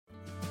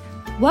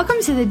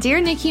Welcome to the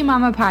Dear NICU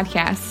Mama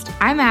podcast.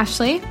 I'm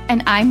Ashley.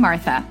 And I'm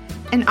Martha.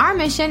 And our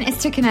mission is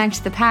to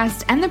connect the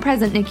past and the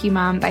present NICU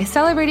mom by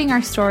celebrating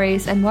our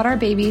stories and what our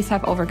babies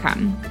have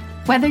overcome.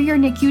 Whether your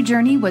NICU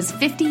journey was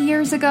 50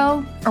 years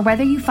ago or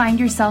whether you find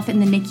yourself in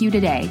the NICU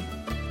today,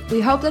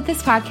 we hope that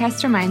this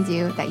podcast reminds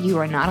you that you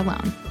are not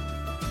alone.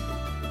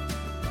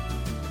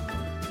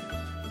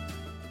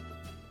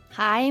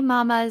 Hi,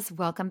 mamas.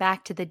 Welcome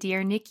back to the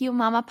Dear NICU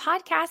Mama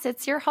podcast.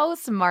 It's your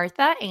host,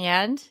 Martha,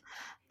 and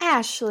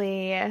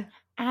Ashley.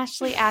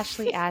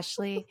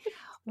 Ashley.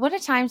 What a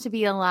time to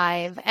be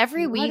alive.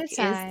 Every week is,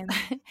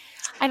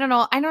 I don't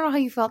know how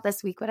you felt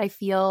this week, but I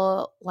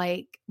feel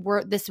like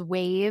we're this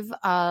wave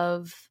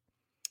of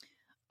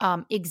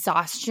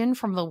exhaustion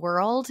from the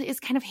world is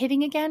kind of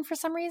hitting again for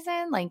some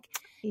reason, like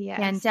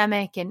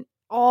pandemic and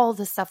all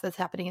the stuff that's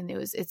happening in the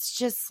news. It's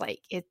just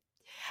like,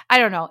 I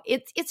don't know.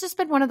 It's just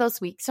been one of those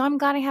weeks. So I'm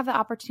glad I have the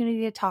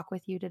opportunity to talk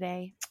with you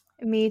today.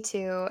 Me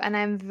too. And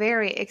I'm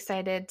very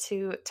excited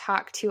to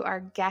talk to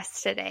our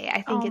guest today.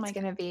 I think it's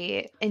going to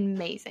be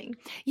amazing.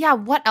 Yeah.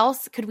 What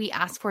else could we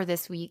ask for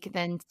this week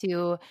than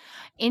to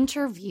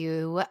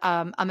interview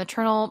a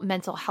maternal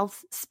mental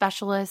health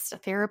specialist, a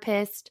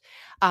therapist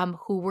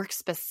who works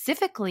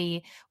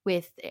specifically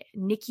with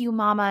NICU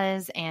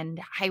mamas and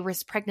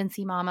high-risk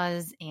pregnancy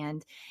mamas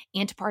and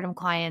antepartum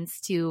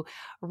clients to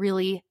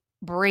really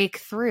break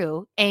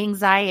through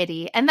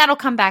anxiety. And that'll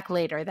come back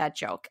later, that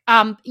joke.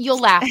 You'll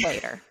laugh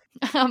later.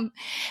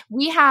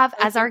 We have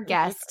as our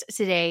guest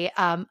today,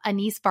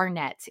 Anise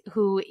Barnett,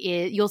 who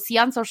you'll see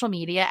on social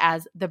media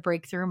as the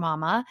Breakthrough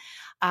Mama.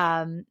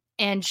 And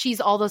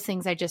she's all those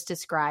things I just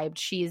described.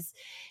 She's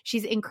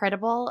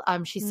incredible.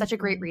 She's such a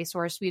great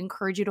resource. We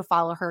encourage you to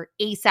follow her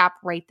ASAP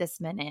right this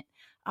minute.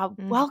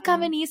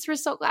 Welcome, Anise. We're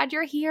so glad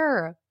you're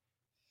here.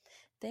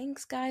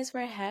 Thanks, guys,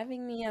 for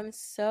having me. I'm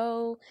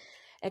so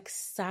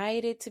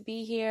excited to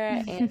be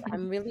here, and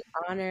I'm really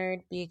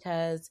honored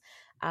because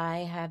I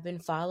have been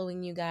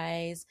following you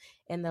guys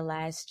in the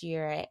last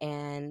year,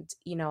 and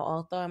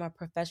although I'm a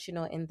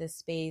professional in this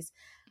space,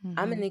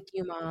 I'm a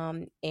NICU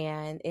mom,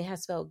 and it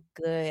has felt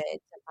good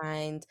to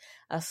find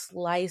a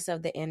slice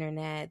of the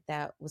internet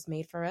that was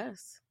made for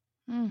us.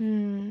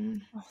 Oh,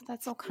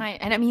 that's so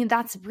kind. And I mean,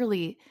 that's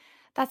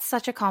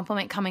such a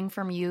compliment coming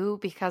from you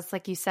because,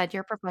 like you said,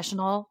 you're a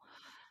professional.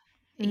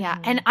 Yeah.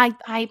 And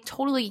I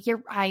totally,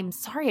 I'm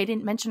sorry I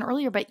didn't mention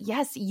earlier, but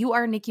yes, you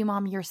are a NICU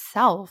mom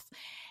yourself.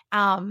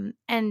 And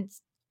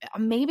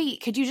maybe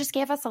could you just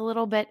give us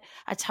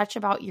a touch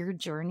about your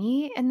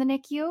journey in the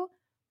NICU?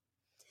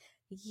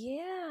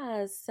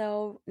 Yeah.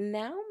 So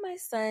now my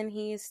son,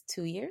 he is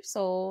 2 years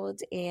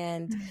old,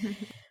 and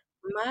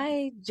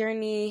my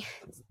journey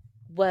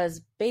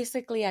was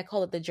basically, I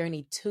call it the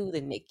journey to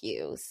the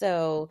NICU.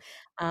 So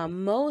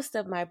most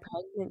of my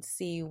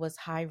pregnancy was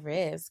high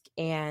risk,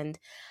 and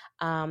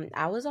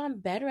I was on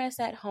bed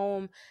rest at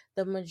home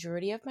the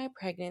majority of my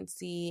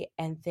pregnancy.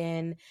 And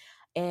then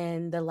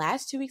in the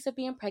last 2 weeks of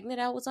being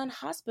pregnant, I was on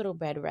hospital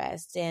bed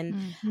rest, and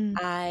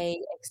I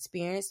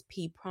experienced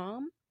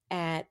PPROM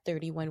at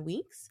 31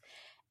 weeks.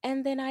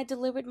 And then I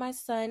delivered my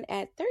son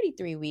at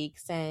 33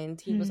 weeks,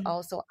 and he was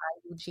also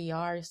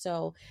IUGR.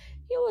 So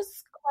he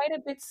was quite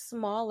a bit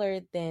smaller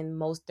than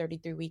most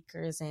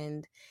 33-weekers.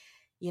 And,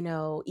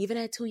 even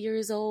at 2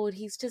 years old,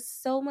 he's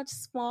just so much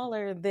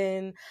smaller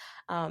than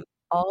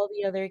all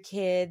the other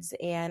kids.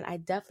 And I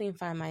definitely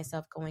find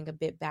myself going a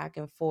bit back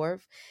and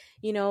forth,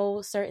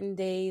 certain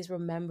days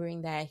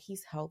remembering that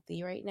he's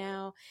healthy right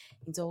now.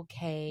 It's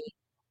okay.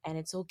 And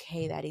it's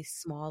okay that he's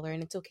smaller,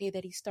 and it's okay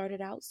that he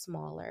started out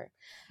smaller.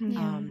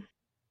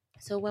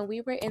 So when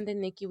we were in the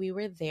NICU, we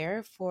were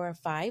there for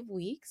 5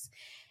 weeks,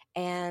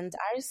 and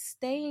our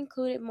stay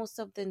included most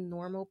of the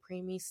normal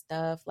preemie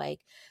stuff like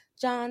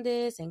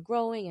jaundice and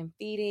growing and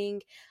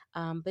feeding.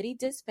 But he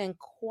did spend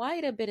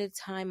quite a bit of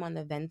time on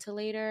the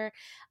ventilator,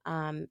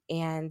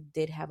 and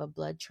did have a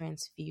blood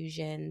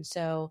transfusion.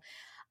 So,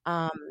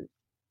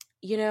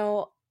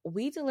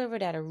 we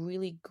delivered at a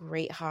really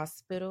great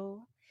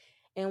hospital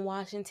in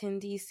Washington,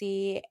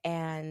 D.C.,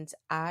 and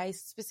I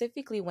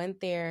specifically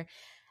went there.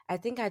 I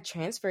think I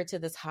transferred to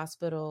this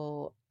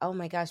hospital. Oh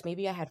my gosh,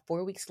 maybe I had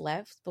 4 weeks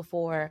left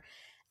before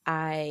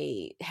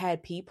I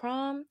had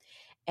PPROM.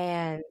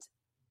 And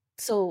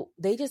so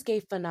they just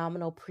gave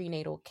phenomenal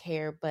prenatal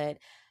care, but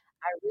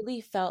I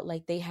really felt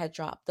like they had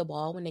dropped the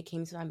ball when it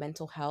came to my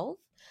mental health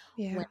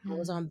when I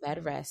was on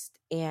bed rest.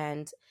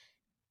 And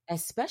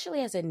especially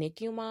as a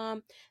NICU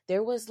mom,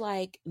 there was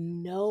like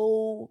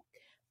no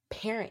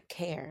parent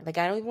care. Like,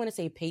 I don't even want to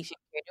say patient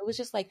care. It was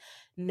just like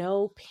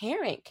no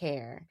parent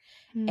care.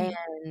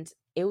 And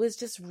it was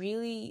just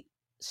really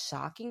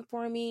shocking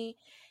for me.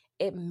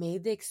 It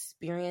made the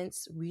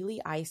experience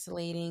really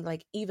isolating,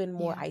 like even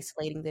more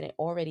isolating than it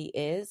already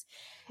is.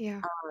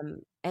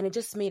 And it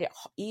just made it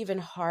even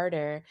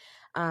harder.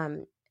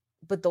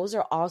 But those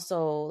are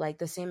also like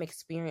the same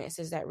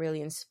experiences that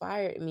really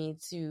inspired me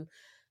to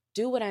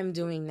do what I'm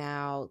doing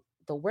now,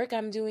 the work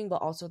I'm doing,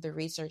 but also the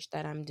research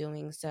that I'm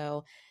doing.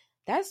 So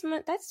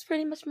that's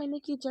pretty much my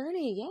NICU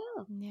journey.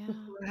 Yeah. Yeah.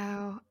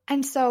 Wow.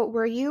 And so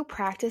were you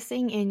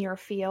practicing in your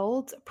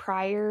field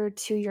prior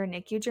to your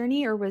NICU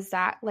journey, or was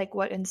that like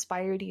what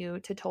inspired you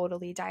to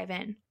totally dive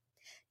in?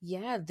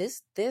 Yeah,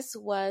 this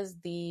was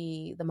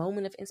the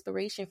moment of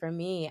inspiration for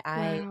me.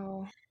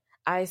 Wow.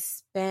 I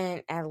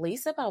spent at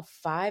least about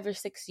 5 or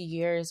 6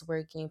 years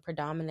working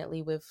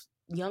predominantly with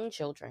young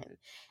children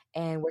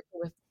and working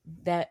with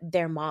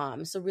their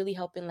moms. So really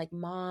helping like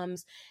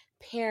moms,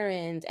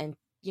 parents, and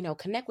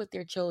connect with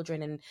their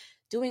children and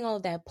doing all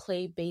of that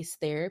play-based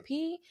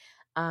therapy.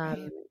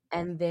 Um, Right.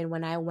 and then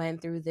when I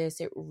went through this,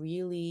 it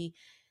really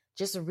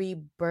just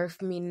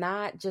rebirthed me,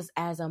 not just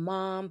as a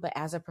mom, but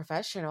as a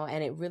professional.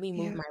 And it really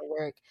moved Yeah. my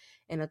work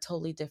in a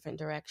totally different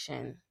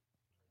direction.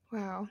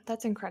 Wow.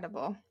 That's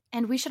incredible.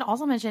 And we should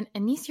also mention,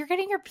 Anise, you're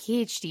getting your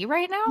PhD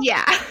right now?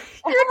 Yeah.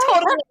 You're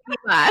totally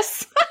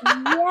us.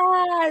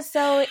 Yeah.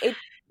 So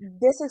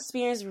this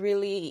experience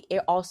really,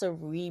 it also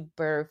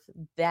rebirthed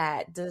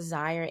that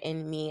desire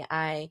in me.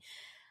 I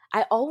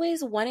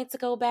always wanted to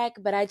go back,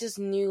 but I just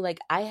knew like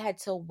I had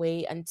to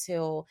wait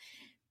until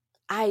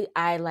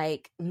I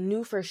like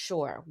knew for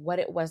sure what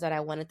it was that I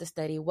wanted to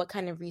study, what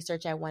kind of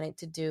research I wanted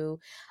to do.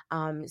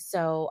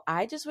 So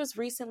I just was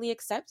recently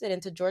accepted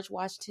into George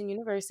Washington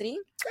University.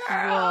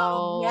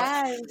 Whoa.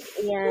 Yes,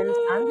 and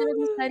I'm going to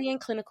be studying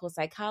clinical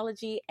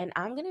psychology, and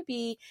I'm going to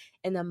be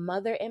in the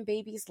mother and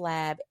baby's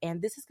lab,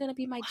 and this is going to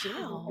be my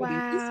jam. Wow.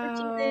 I'll be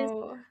researching this,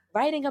 Wow.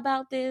 writing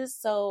about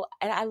this, and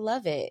I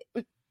love it.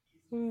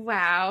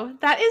 Wow,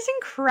 that is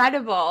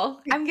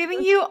incredible. I'm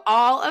giving you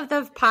all of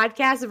the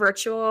podcast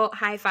virtual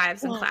high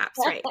fives and claps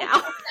right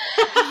now.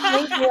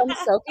 Thank you. I'm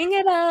soaking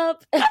it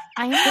up.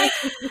 I'm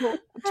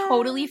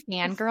totally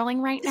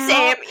fangirling right now.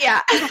 Same,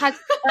 yeah. Because,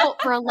 well,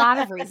 for a lot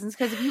of reasons.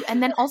 Because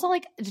and then also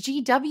like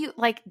GW,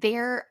 like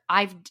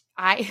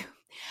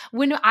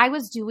when I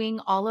was doing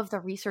all of the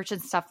research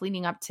and stuff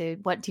leading up to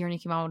what Dear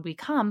NICU Mom would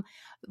become,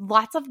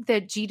 lots of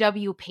the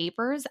GW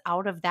papers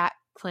out of that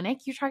clinic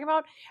you're talking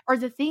about are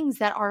the things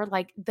that are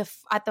like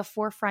at the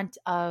forefront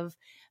of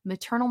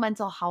maternal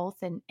mental health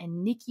and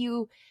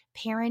NICU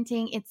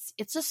parenting. It's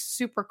just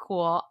super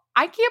cool.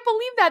 I can't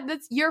believe that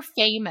you're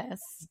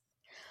famous.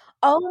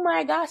 Oh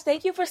my gosh,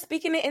 thank you for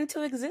speaking it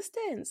into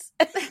existence.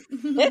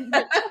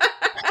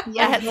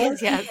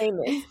 Yes.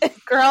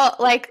 Girl,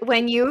 like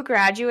when you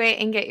graduate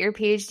and get your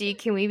PhD,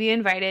 can we be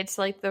invited to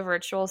like the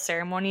virtual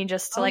ceremony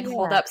just to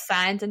hold up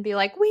signs and be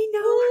like, we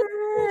know her?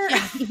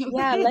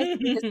 Yeah, let's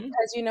do this,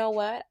 because you know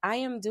what? I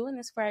am doing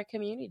this for our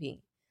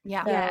community.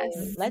 Yeah.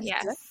 So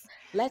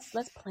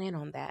let's plan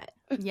on that.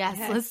 Yes,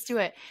 let's do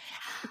it.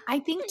 I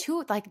think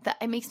too, like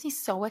it makes me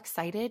so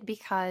excited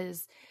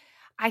because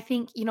I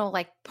think,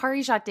 like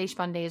Parijat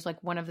Deshpande is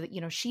like one of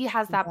the, she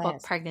has that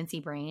book,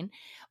 Pregnancy Brain,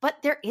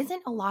 but there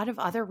isn't a lot of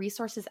other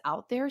resources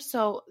out there.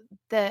 So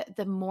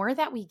the more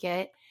that we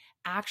get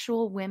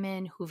actual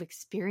women who've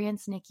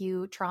experienced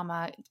NICU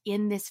trauma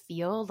in this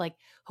field, like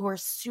who are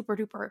super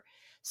duper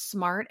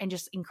smart and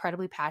just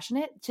incredibly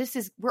passionate,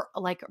 we're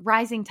like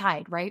rising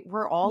tide, right?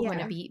 We're all going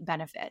to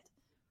benefit.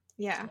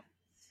 Yeah,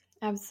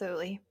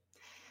 absolutely.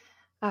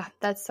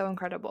 That's so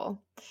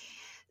incredible.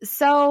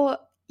 So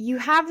you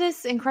have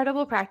this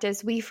incredible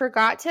practice. We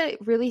forgot to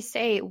really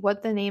say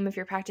what the name of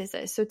your practice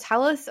is. So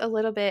tell us a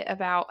little bit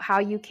about how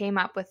you came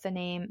up with the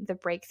name, The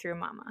Breakthrough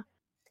Mama.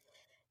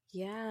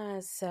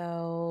 Yeah.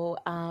 So,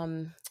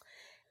 I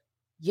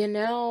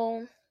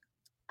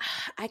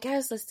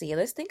guess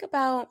let's think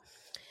about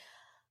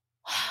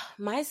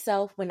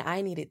myself when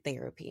I needed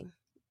therapy.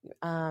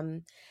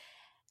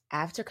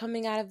 After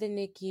coming out of the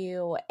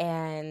NICU,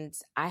 and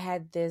I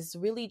had this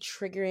really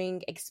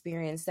triggering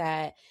experience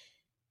that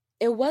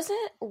it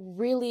wasn't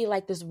really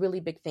like this really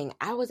big thing.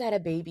 I was at a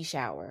baby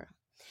shower,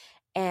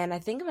 and I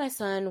think my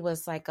son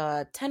was like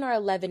 10 or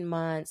 11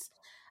 months.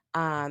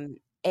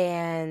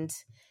 And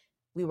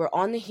we were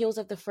on the heels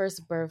of the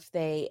first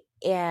birthday,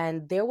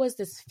 and there was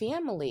this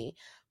family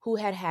who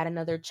had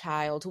another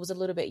child who was a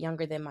little bit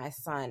younger than my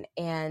son.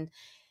 And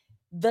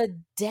the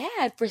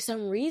dad, for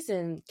some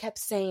reason, kept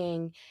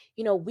saying,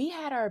 we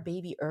had our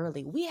baby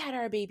early. We had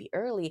our baby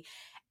early.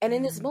 And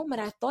in this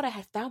moment, I thought I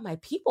had found my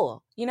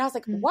people. I was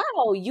like,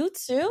 wow, you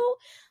too?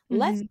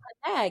 Let's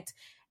connect.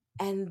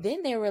 And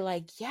then they were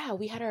like, yeah,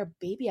 we had our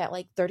baby at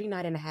like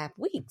 39 and a half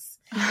weeks.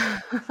 So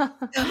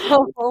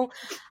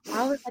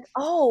I was like,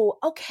 oh,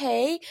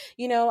 okay.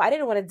 I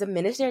didn't want to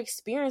diminish their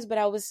experience, but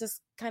I was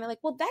just kind of like,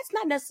 well, that's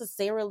not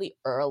necessarily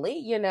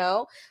early,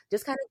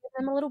 just kind of give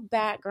them a little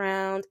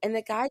background. And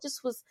the guy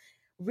just was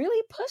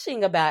really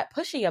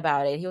pushy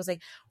about it. He was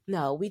like,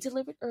 no, we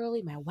delivered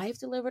early. My wife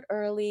delivered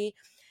early.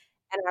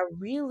 And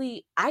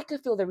I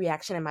could feel the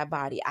reaction in my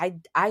body.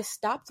 I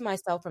stopped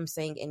myself from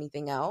saying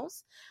anything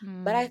else,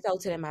 but I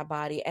felt it in my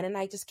body. And then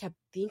I just kept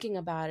thinking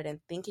about it and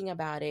thinking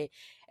about it.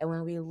 And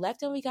when we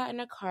left and we got in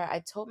a car, I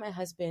told my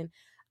husband,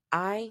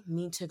 I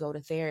need to go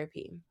to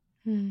therapy.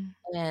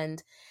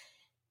 And,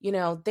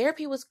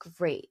 therapy was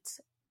great.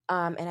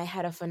 And I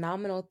had a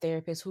phenomenal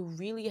therapist who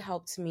really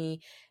helped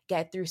me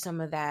get through some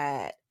of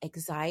that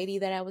anxiety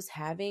that I was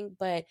having.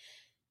 But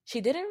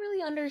she didn't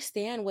really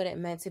understand what it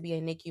meant to be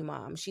a NICU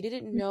mom. She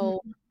didn't know,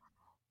 Mhm.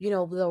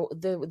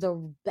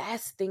 the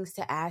best things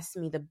to ask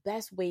me, the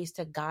best ways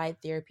to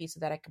guide therapy so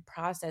that I could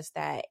process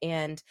that.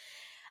 And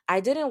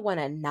I didn't want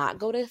to not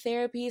go to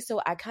therapy.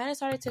 So I kind of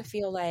started to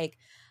feel like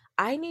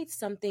I need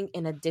something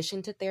in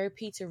addition to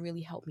therapy to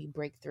really help me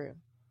break through.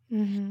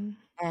 Mhm.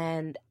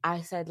 And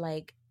I said,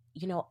 like,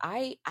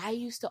 I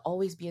used to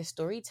always be a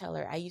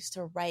storyteller. I used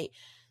to write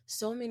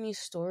so many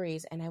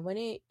stories, and I want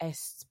to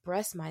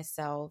express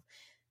myself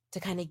to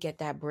kind of get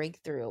that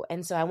breakthrough.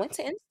 And so I went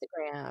to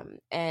Instagram,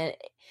 and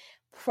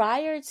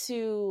prior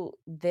to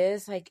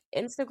this, like,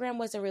 Instagram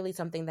wasn't really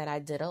something that I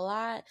did a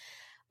lot,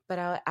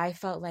 but I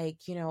felt like,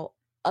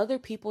 other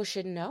people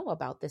should know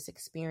about this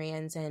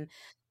experience. And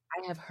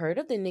I have heard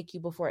of the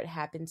NICU before it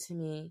happened to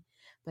me,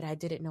 but I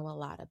didn't know a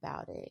lot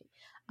about it.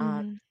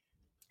 Um, Mhm.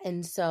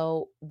 and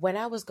so when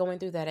I was going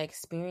through that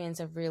experience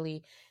of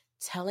really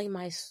telling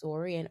my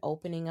story and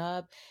opening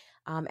up,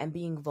 and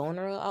being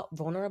vulnerable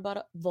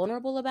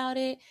about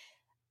it,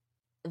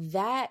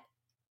 that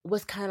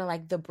was kind of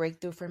like the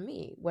breakthrough for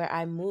me, where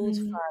I moved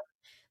Mhm. from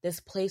this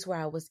place where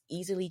I was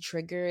easily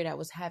triggered. I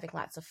was having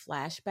lots of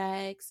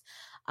flashbacks.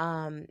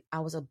 I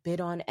was a bit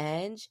on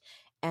edge.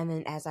 And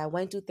then as I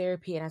went through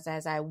therapy, and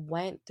as I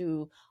went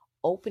through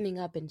opening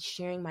up and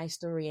sharing my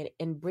story,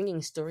 and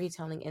bringing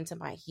storytelling into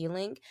my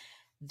healing,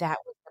 that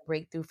was the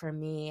breakthrough for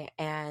me.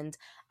 And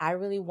I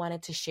really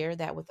wanted to share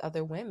that with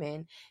other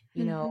women,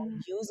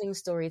 Mhm. using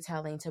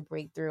storytelling to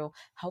break through,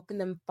 helping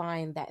them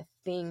find that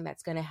thing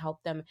that's going to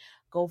help them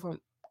go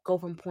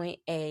from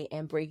point A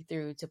and break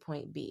through to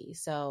point B.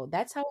 So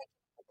that's how I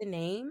got the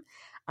name.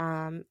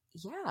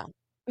 Yeah.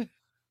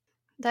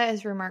 That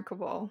is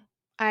remarkable.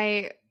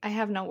 I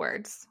have no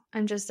words.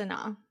 I'm just in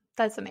awe.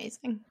 That's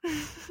amazing.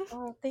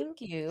 Oh,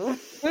 thank you.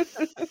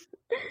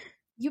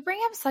 You bring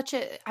up such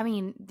a, I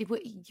mean,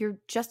 what you're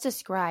just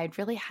described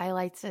really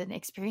highlights an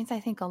experience I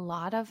think a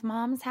lot of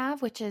moms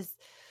have, which is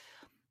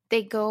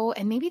they go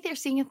and maybe they're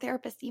seeing a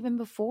therapist even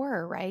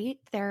before, right?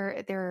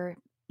 Their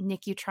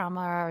NICU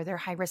trauma or their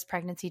high risk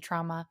pregnancy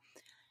trauma.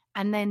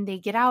 And then they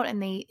get out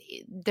and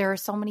there are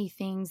so many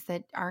things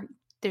that aren't,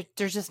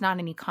 there's just not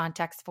any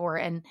context for.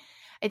 And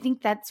I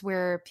think that's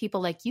where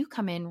people like you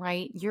come in,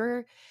 right?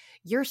 You're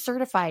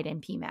certified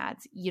in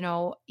PMADS.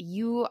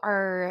 You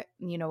are,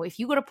 if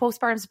you go to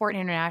Postpartum Support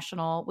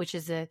International, which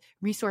is a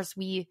resource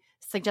we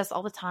suggest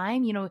all the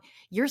time,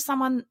 you're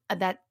someone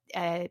that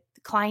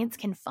clients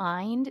can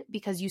find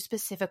because you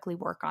specifically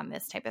work on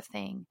this type of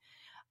thing.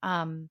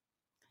 Um,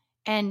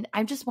 and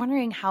I'm just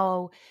wondering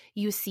how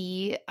you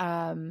see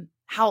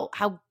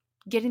how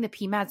getting the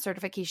PMAD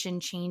certification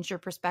changed your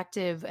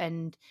perspective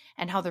and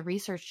how the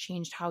research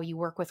changed how you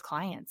work with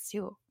clients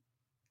too.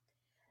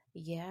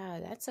 Yeah,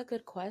 that's a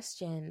good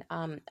question.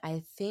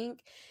 I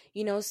think,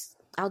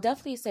 I'll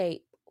definitely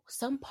say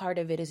some part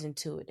of it is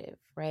intuitive,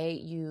 right?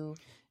 You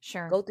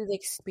Sure. go through the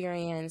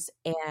experience,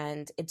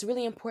 and it's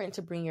really important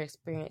to bring your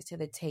experience to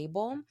the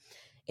table.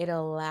 It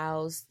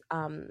allows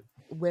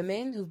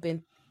women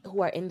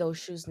who are in those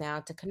shoes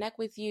now to connect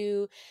with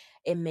you.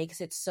 It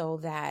makes it so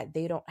that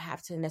they don't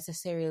have to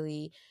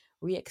necessarily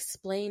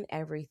re-explain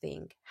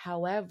everything.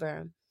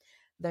 However,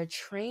 the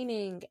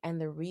training and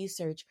the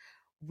research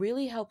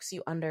really helps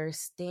you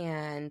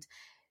understand,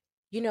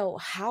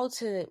 how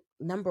to,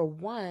 number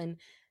one,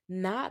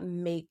 not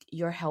make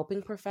your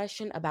helping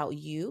profession about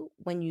you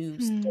when you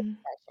skip Hmm.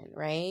 a session,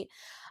 right?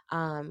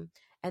 Um,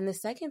 and the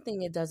second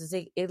thing it does is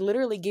it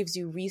literally gives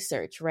you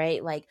research,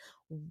 right? Like,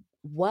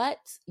 what,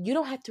 you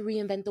don't have to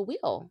reinvent the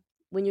wheel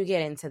when you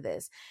get into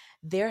this.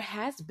 There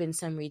has been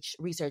some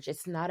research.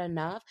 It's not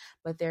enough,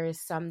 but there is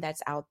some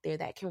that's out there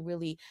that can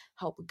really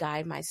help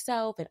guide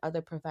myself and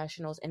other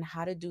professionals in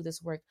how to do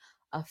this work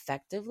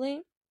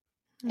effectively.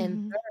 And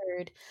Hmm.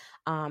 third,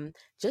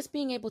 just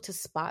being able to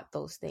spot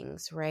those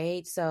things,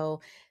 right?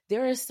 So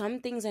there are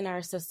some things in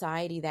our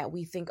society that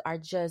we think are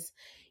just,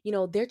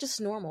 they're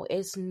just normal.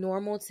 It's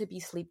normal to be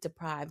sleep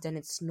deprived, and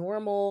it's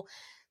normal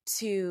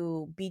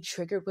to be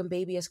triggered when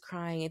baby is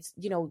crying. It's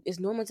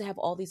normal to have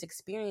all these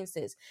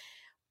experiences.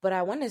 But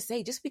I want to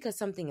say, just because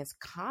something is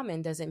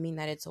common doesn't mean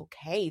that it's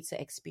okay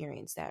to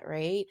experience that,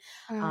 right?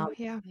 Um, Oh,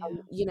 yeah.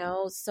 Yeah.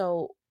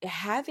 so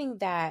having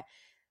that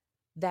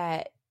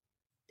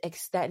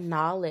that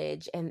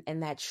knowledge and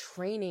that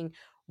training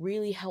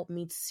really helped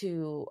me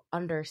to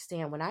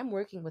understand, when I'm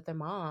working with a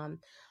mom,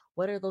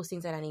 what are those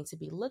things that I need to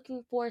be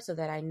looking for, so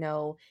that I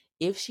know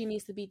if she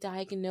needs to be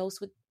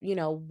diagnosed with,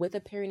 with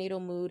a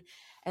perinatal mood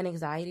and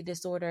anxiety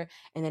disorder,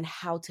 and then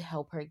how to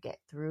help her get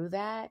through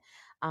that.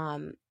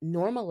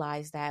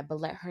 Normalize that, but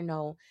let her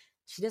know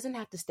she doesn't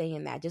have to stay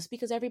in that just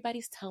because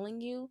everybody's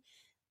telling you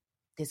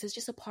this is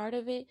just a part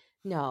of it.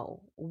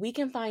 No, we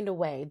can find a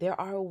way. There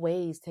are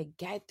ways to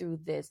get through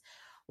this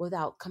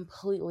without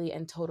completely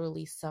and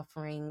totally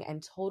suffering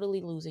and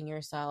totally losing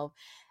yourself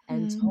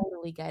and Hmm.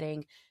 totally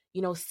getting,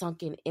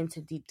 sunken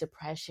into deep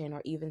depression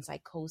or even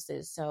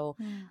psychosis. So,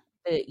 Mm.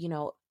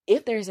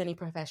 if there's any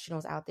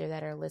professionals out there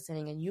that are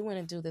listening and you want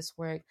to do this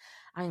work,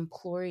 I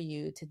implore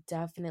you to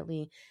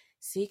definitely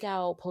seek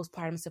out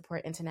Postpartum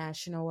Support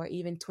International or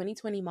even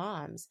 2020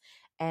 Moms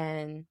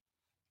and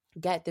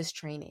get this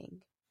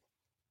training.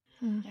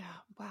 Yeah.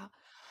 Wow.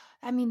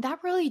 I mean,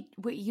 that really,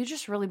 you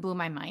just really blew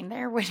my mind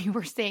there when you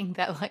were saying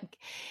that, like,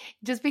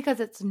 just because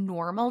it's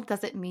normal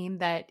doesn't mean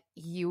that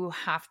you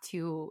have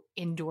to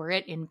endure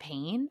it in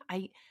pain.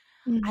 I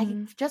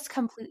Mhm. just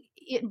completely,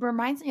 it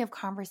reminds me of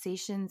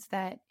conversations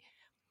that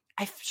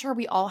I'm sure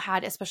we all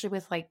had, especially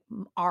with like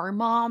our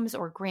moms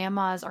or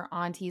grandmas or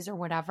aunties or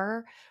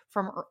whatever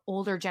from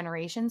older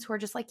generations who are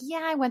just like,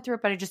 yeah, I went through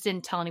it, but I just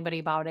didn't tell anybody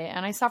about it.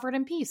 And I suffered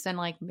in peace. And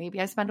like,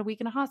 maybe I spent a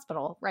week in a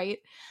hospital, right?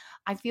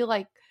 I feel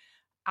like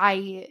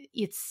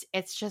it's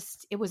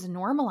just, it was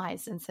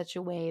normalized in such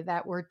a way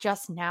that we're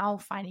just now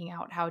finding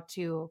out how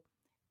to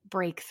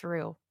break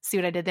through. See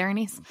what I did there,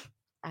 Anise?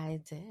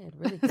 I did.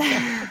 Really good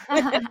job.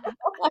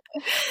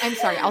 I'm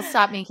sorry. I'll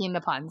stop making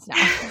the puns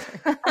now.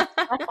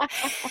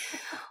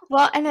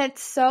 Well, and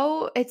it's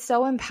so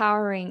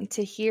empowering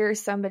to hear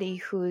somebody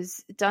who's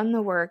done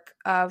the work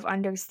of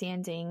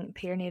understanding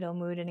perinatal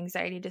mood and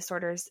anxiety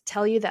disorders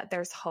tell you that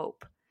there's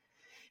hope.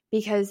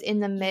 Because in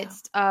the Yeah.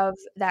 midst of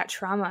that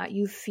trauma,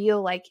 you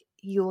feel like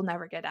you'll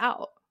never get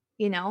out,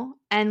 you know?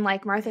 And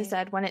like Martha Right.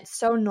 said, when it's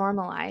so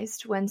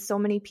normalized, when so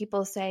many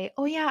people say,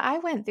 "Oh yeah, I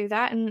went through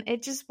that and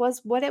it just was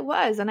what it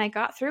was and I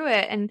got through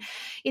it." And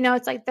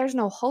it's like there's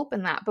no hope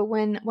in that. But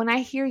when I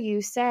hear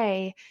you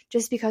say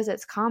just because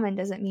it's common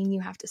doesn't mean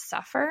you have to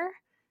suffer,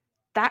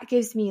 that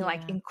gives me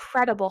like Yeah.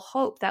 incredible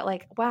hope that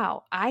like,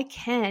 wow, I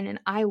can and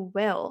I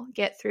will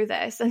get through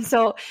this. And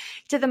so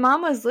to the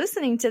mamas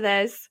listening to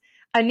this,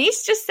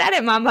 Anise just said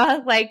it,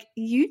 mama, like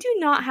you do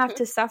not have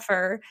to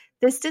suffer.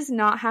 This does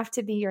not have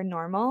to be your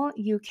normal.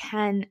 You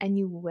can and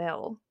you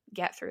will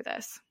get through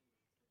this.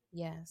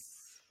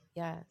 Yes.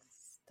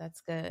 Yes.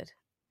 That's good.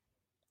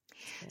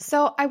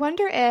 So I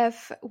wonder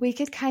if we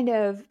could kind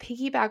of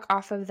piggyback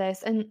off of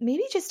this and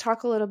maybe just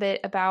talk a little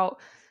bit about,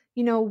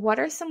 what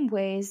are some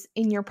ways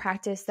in your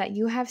practice that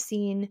you have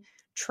seen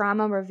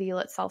trauma reveal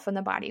itself in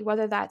the body,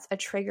 whether that's a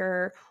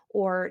trigger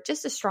or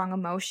just a strong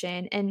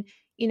emotion? And,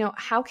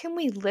 how can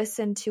we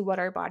listen to what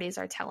our bodies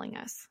are telling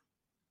us?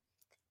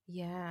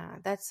 Yeah,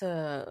 that's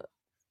a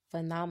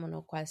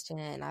phenomenal question.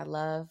 And I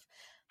love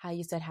how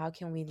you said, how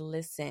can we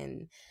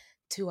listen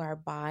to our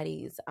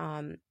bodies?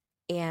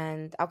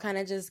 And I'll kind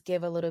of just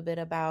give a little bit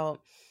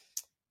about,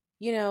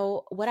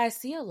 what I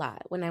see a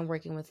lot when I'm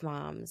working with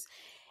moms.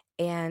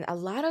 And a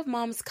lot of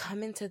moms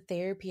come into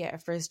therapy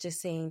at first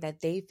just saying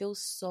that they feel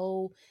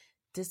so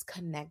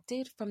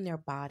disconnected from their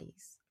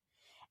bodies,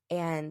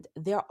 and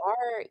they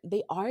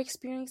are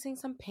experiencing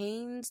some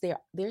pains,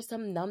 there's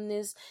some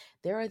numbness,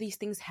 there are these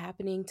things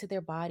happening to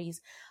their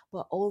bodies,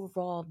 but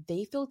overall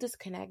they feel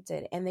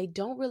disconnected and they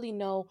don't really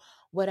know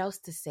what else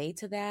to say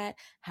to that,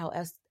 how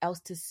else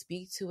to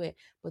speak to it,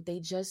 but they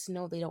just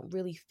know they don't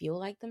really feel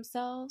like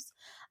themselves.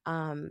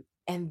 And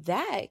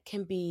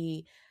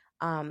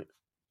um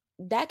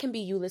that can be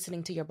you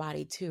listening to your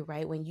body too,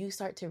 right? When you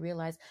start to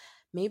realize,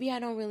 maybe I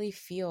don't really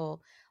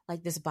feel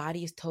like this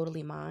body is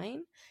totally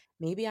mine.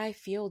 Maybe I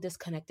feel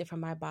disconnected from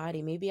my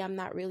body. Maybe I'm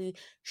not really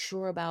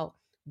sure about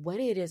what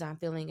it is I'm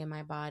feeling in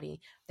my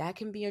body. That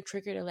can be a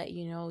trigger to let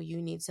you know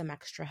you need some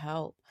extra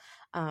help.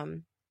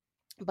 Um,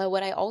 but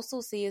what I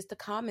also see is the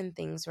common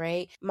things,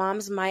 right?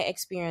 Moms might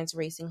experience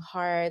racing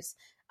hearts,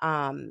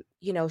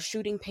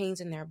 shooting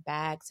pains in their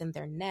backs and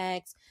their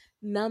necks,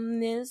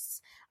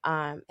 numbness,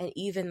 and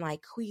even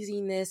like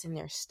queasiness in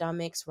their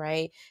stomachs,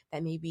 right?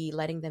 That may be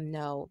letting them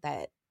know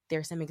that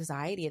there's some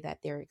anxiety that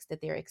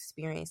they're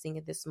experiencing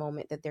at this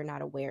moment that they're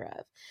not aware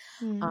of.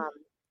 Mm. Um,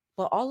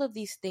 but all of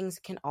these things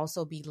can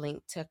also be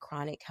linked to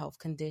chronic health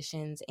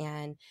conditions.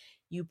 And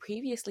you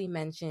previously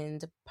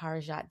mentioned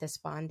Parajat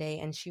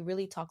Deshpande, and she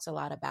really talks a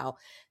lot about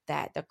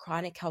that, the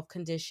chronic health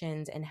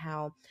conditions and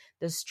how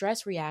the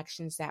stress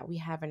reactions that we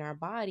have in our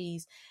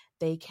bodies,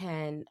 they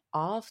can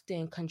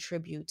often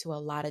contribute to a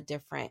lot of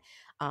different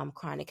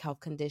chronic health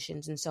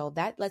conditions. And so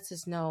that lets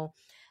us know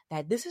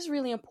that this is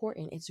really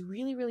important. It's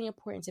really, really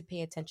important to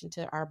pay attention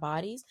to our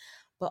bodies.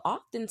 But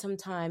often,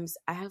 sometimes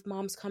I have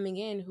moms coming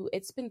in who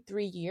it's been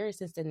 3 years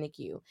since the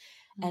NICU,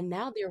 and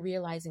now they're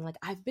realizing like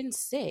I've been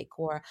sick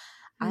or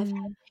I've Mm.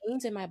 had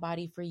pains in my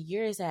body for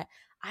years that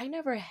I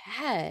never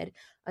had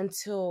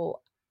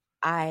until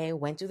I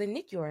went through the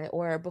NICU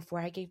or before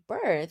I gave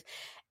birth.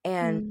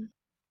 And Mm.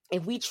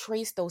 if we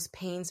trace those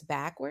pains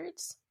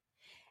backwards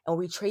and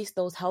we trace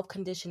those health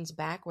conditions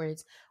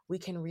backwards, we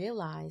can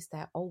realize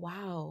that, oh,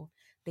 wow,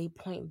 they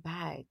point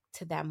back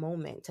to that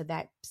moment, to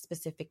that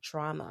specific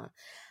trauma.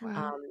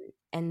 Wow. Um,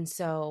 and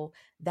so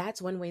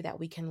that's one way that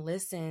we can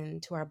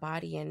listen to our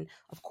body. And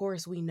of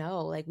course, we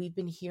know, like, we've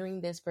been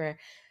hearing this for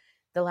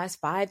the last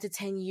 5 to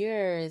 10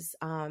 years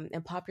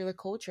in popular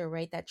culture,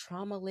 right? That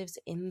trauma lives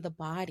in the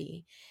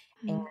body.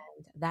 And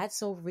Mm. that's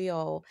so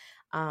real.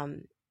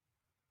 Um,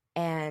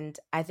 and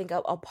I think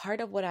a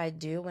part of what I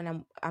do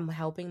when I'm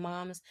helping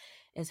moms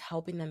is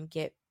helping them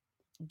get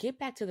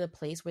back to the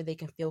place where they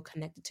can feel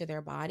connected to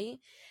their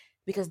body,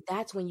 because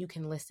that's when you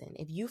can listen.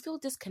 If you feel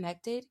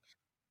disconnected,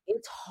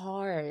 it's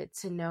hard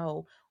to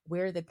know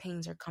where the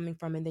pains are coming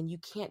from, and then you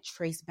can't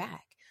trace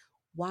back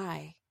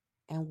why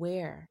and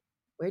where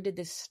did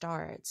this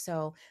start.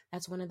 So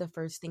that's one of the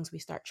first things we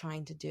start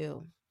trying to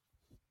do.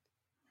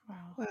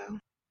 Wow. Wow.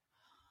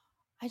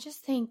 I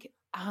just think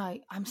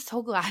I'm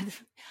so glad.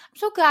 I'm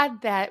so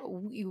glad that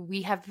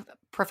we have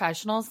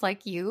professionals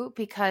like you,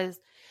 because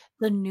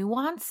the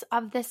nuance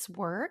of this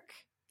work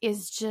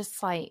is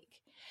just like,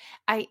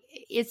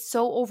 it's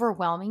so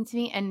overwhelming to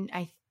me. And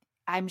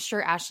I'm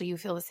sure, Ashley, you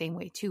feel the same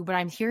way too, but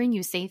I'm hearing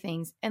you say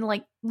things and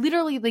like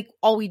literally like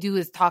all we do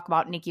is talk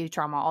about NICU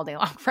trauma all day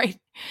long, right?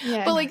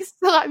 Yeah. But like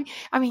still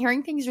I'm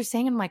hearing things you're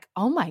saying and I'm like,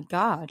 oh my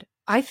God,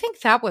 I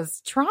think that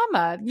was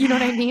trauma. You know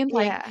what I mean?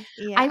 Like,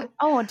 yeah.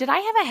 do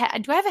I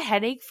have a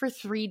headache for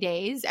 3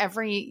 days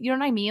you know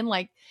what I mean?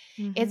 Like,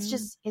 it's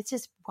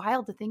just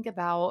wild to think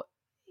about,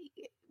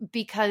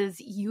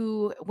 because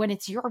when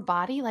it's your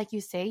body, like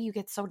you say, you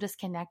get so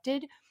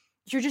disconnected.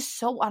 You're just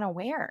so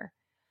unaware.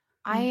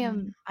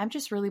 I'm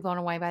just really blown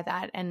away by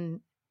that. And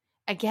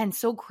again,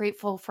 so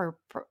grateful for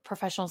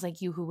professionals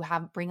like you who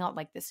bring out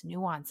like this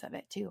nuance of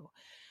it too.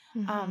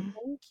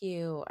 Thank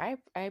you. I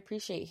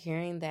appreciate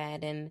hearing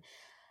that. And,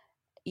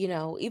 you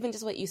know, even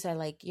just what you said,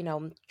 like, you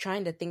know,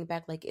 trying to think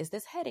back, like, is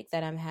this headache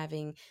that I'm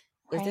having,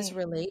 is this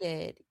Right.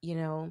 related? You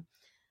know,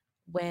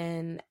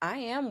 when I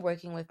am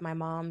working with my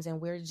moms and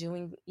we're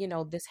doing, you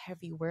know, this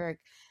heavy work,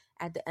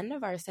 at the end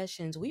of our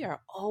sessions, we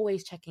are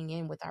always checking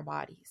in with our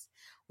bodies.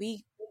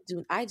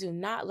 I do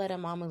not let a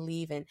mama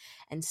leave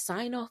and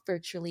sign off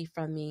virtually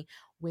from me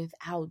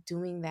without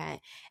doing that.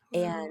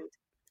 Wow. And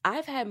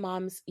I've had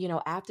moms, you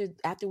know, after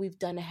we've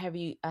done a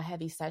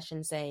heavy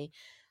session, say,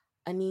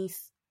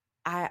 Anise,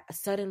 I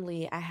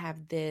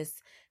have this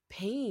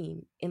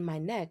pain in my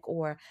neck,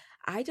 or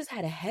I just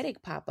had a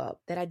headache pop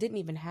up that I didn't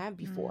even have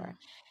before.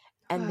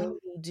 And then Wow.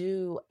 we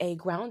do a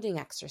grounding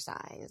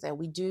exercise, and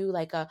we do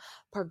like a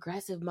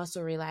progressive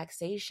muscle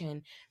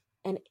relaxation.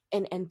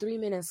 And 3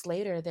 minutes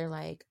later, they're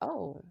like,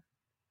 oh,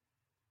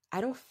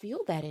 I don't feel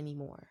that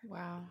anymore.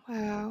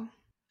 Wow.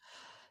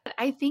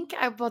 I think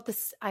about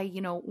this,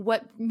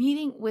 what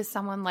meeting with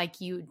someone like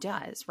you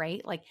does,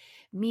 right? Like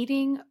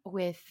meeting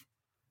with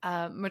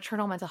a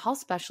maternal mental health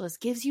specialist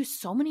gives you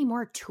so many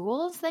more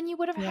tools than you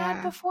would have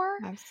had before.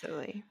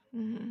 Absolutely.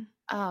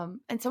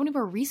 And so many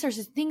more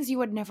resources, things you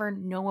would never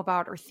know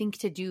about or think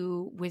to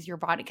do with your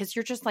body, because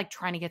you're just like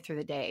trying to get through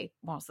the day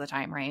most of the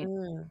time, right?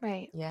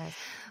 Right. Yes.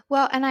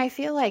 Well, and I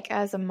feel like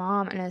as a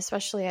mom, and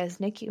especially as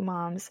NICU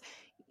moms,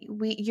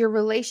 your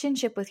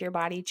relationship with your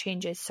body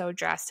changes so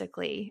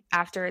drastically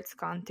after it's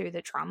gone through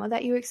the trauma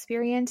that you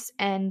experience.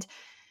 And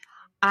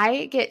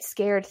I get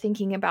scared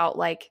thinking about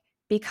like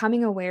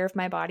becoming aware of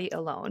my body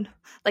alone.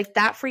 Like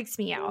that freaks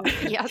me out.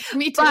 Yes,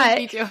 me too. But,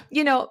 me too.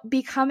 you know,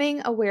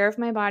 becoming aware of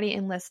my body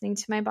and listening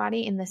to my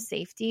body in the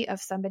safety of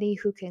somebody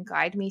who can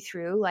guide me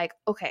through, like,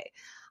 okay,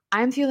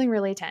 I'm feeling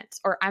really tense,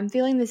 or I'm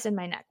feeling this in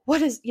my neck.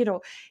 What is, you know,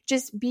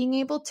 just being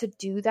able to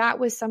do that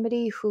with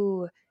somebody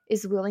who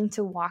is willing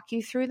to walk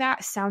you through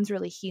that sounds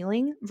really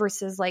healing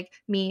versus like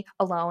me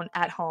alone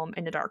at home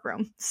in a dark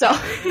room. So,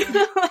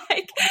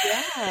 like,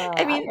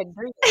 I mean, I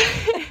agree.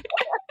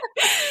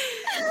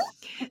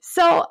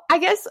 So I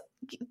guess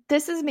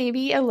this is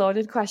maybe a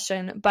loaded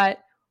question, but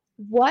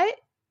what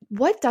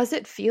does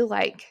it feel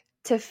like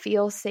to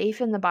feel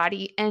safe in the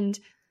body, and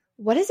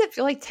what does it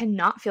feel like to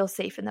not feel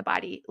safe in the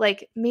body?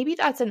 Like maybe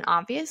that's an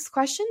obvious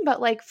question, but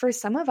like for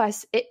some of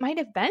us it might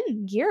have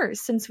been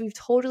years since we've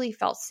totally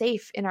felt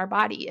safe in our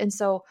body. And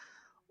so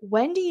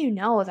when do you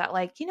know that,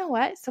 like, you know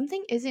what,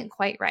 something isn't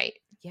quite right?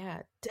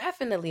 Yeah,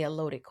 definitely a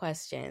loaded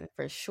question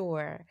for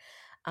sure.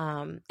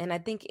 And I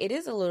think it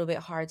is a little bit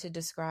hard to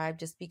describe,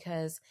 just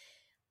because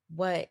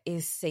what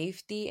is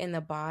safety in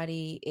the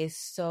body is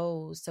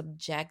so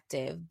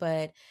subjective.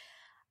 But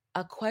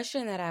a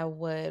question that I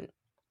would,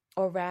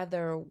 or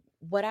rather,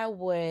 what I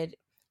would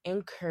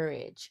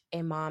encourage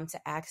a mom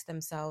to ask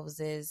themselves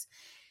is,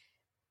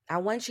 I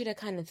want you to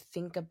kind of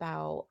think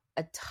about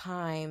a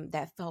time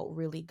that felt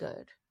really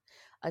good,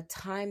 a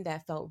time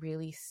that felt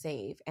really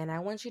safe. And I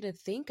want you to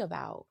think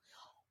about,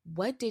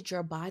 what did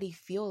your body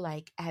feel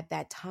like at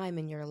that time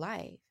in your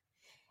life?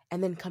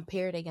 And then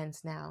compare it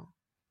against now.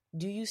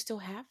 Do you still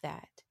have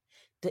that?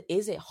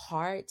 Is it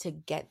hard to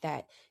get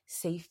that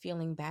safe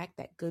feeling back,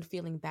 that good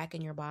feeling back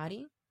in your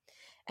body?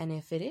 And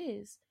if it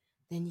is,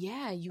 then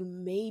yeah, you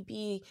may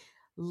be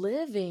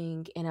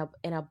living in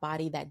a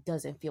body that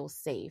doesn't feel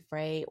safe,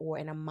 right? Or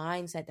in a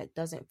mindset that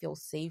doesn't feel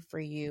safe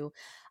for you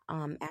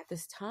at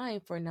this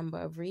time, for a number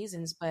of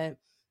reasons. But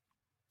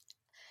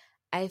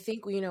I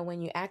think, you know,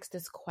 when you asked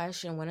this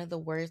question, one of the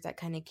words that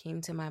kind of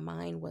came to my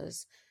mind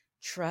was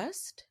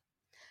trust.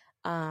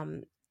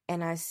 Um,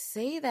 and I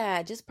say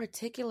that just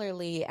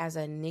particularly as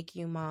a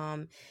NICU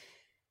mom,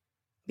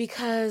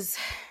 because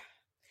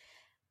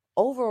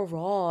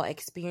overall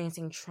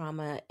experiencing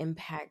trauma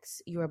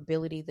impacts your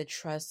ability to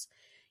trust,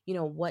 you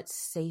know, what's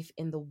safe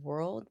in the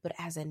world. But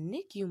as a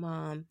NICU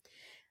mom,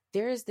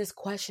 there is this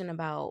question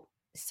about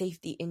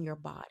safety in your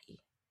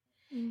body.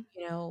 You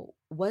know,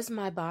 was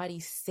my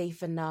body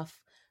safe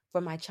enough for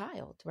my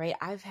child, right?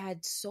 I've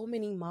had so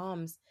many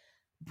moms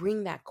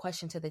bring that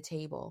question to the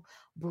table,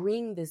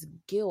 bring this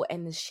guilt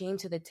and this shame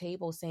to the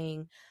table,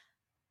 saying,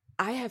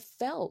 I have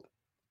felt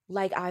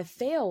like I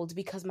failed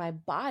because my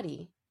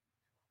body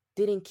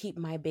didn't keep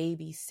my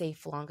baby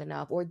safe long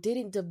enough, or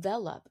didn't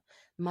develop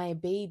my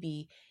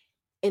baby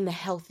in the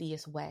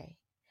healthiest way.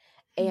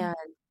 And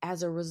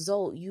as a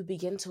result, you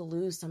begin to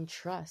lose some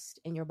trust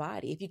in your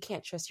body. If you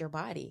can't trust your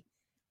body,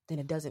 then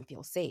it doesn't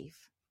feel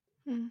safe.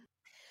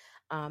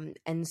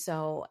 And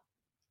so,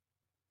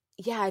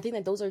 yeah, I think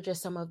that those are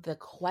just some of the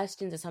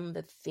questions and some of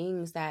the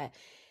things that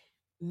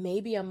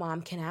maybe a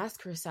mom can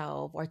ask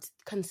herself or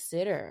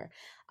consider,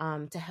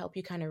 to help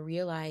you kind of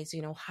realize,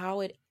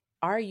 how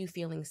are you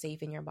feeling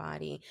safe in your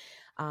body?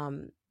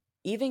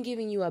 Even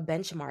giving you a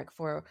benchmark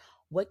for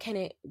what can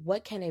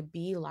it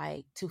be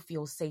like to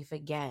feel safe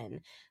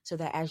again, so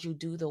that as you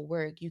do the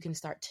work, you can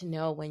start to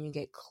know when you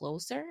get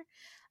closer.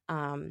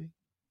 But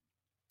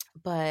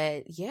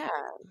yeah,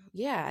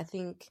 I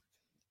think,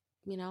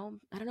 I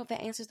don't know if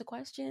that answers the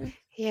question.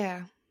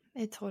 Yeah,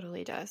 it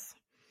totally does.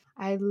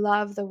 I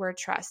love the word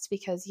trust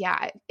because,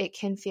 yeah, it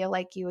can feel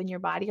like you and your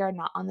body are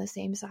not on the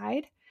same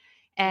side.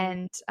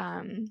 And,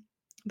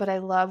 but I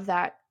love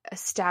that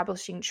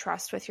establishing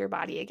trust with your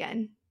body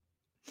again.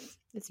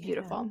 It's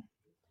beautiful. Yeah.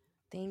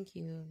 Thank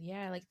you.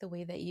 Yeah, I like the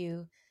way that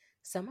you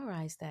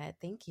summarized that.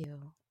 Thank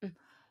you.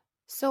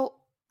 So,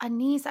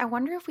 Anais, I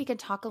wonder if we could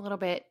talk a little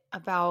bit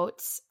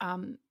about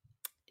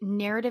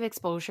narrative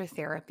exposure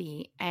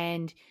therapy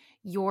and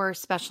your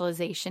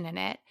specialization in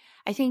it.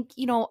 I think,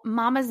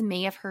 mamas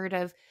may have heard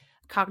of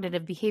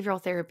cognitive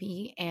behavioral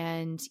therapy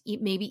and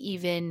maybe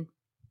even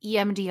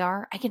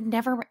EMDR. I can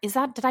never,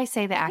 did I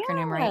say the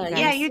acronym right? You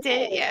yeah, you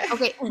did. Yeah.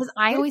 Okay. Because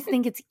I always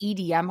think it's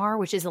EDMR,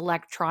 which is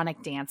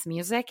electronic dance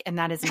music, and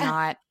that is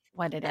not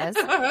what it is.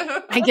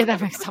 I get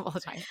that mixed up all the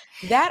time.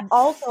 That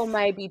also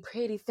might be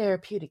pretty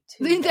therapeutic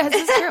too. This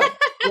is true.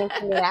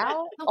 Working it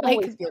out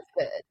always feels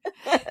good.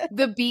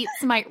 The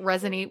beats might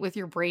resonate with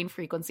your brain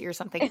frequency or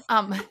something.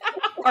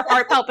 Or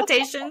heart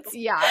palpitations.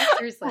 Yeah,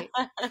 seriously.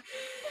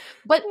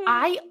 But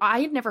I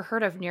had never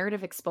heard of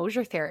narrative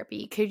exposure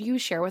therapy. Could you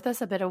share with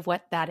us a bit of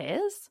what that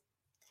is?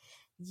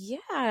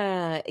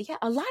 Yeah.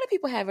 A lot of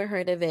people haven't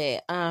heard of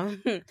it.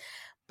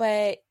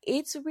 But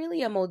it's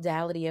really a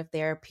modality of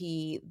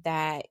therapy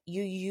that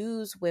you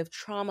use with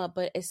trauma,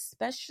 but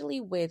especially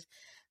with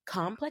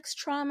complex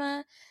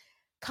trauma.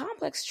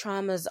 Complex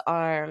traumas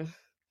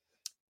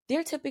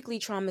they're typically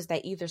traumas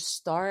that either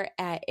start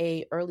at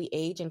a early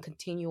age and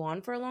continue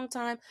on for a long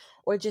time,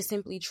 or just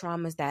simply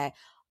traumas that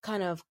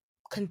kind of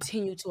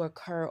continue to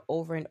occur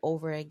over and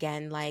over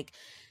again, like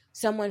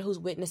someone who's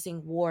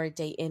witnessing war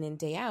day in and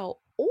day out,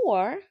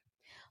 or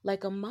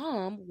like a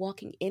mom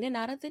walking in and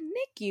out of the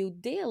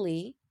NICU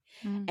daily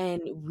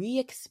and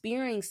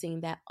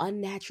re-experiencing that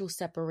unnatural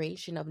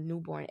separation of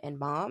newborn and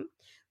mom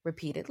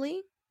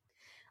repeatedly,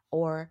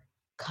 or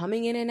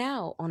coming in and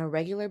out on a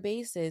regular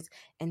basis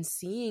and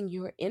seeing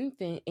your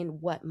infant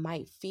in what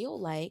might feel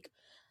like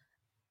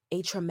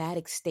a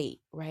traumatic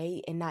state,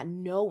 right? And not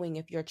knowing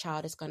if your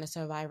child is going to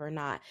survive or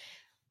not.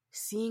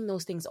 Seeing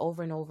those things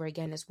over and over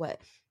again is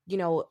what,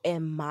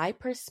 in my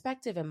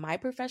perspective, in my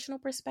professional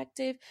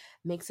perspective,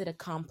 makes it a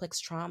complex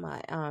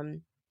trauma.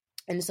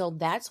 And so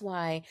that's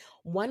why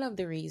one of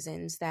the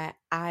reasons that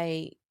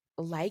I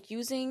like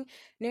using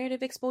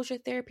narrative exposure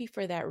therapy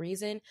for that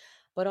reason,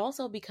 but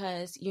also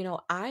because,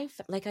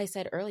 like I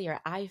said earlier,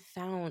 I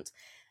found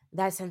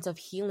that sense of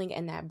healing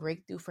and that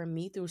breakthrough for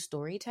me through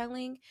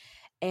storytelling.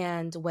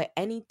 And what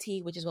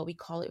NET, which is what we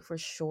call it for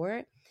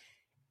short,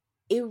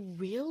 it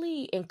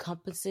really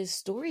encompasses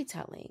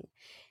storytelling.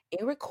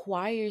 It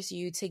requires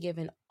you to give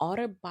an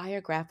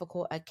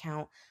autobiographical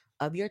account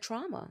of your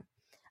trauma.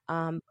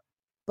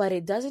 But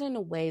it does it in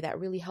a way that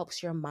really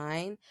helps your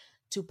mind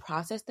to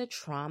process the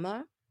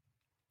trauma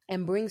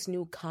and brings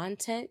new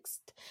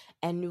context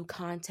and new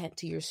content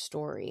to your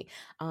story,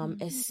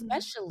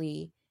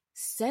 especially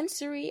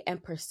sensory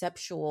and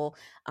perceptual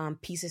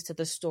pieces to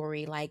the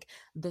story, like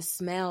the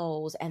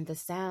smells and the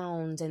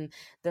sounds and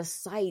the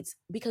sights.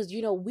 Because,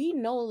 we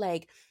know,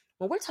 like,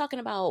 when we're talking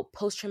about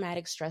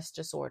post-traumatic stress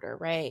disorder,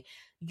 right,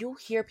 you'll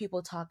hear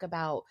people talk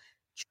about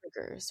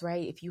triggers,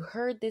 right? If you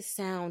heard this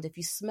sound, if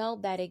you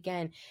smelled that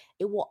again,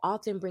 it will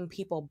often bring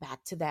people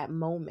back to that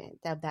moment,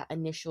 that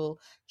initial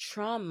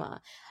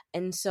trauma.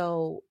 And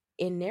so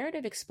in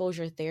narrative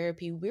exposure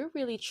therapy, we're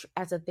really,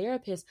 as a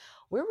therapist,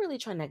 we're really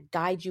trying to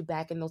guide you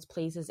back in those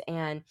places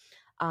and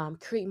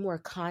create more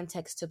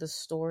context to the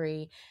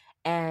story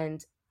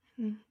and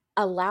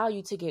allow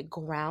you to get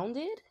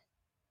grounded,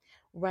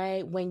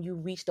 right? When you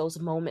reach those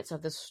moments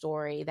of the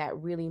story that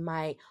really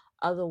might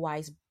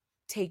otherwise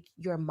take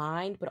your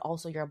mind, but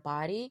also your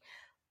body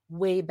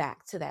way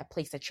back to that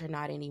place that you're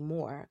not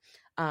anymore.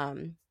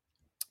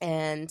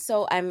 And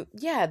so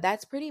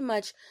that's pretty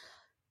much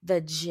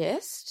the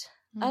gist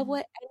of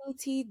what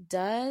NET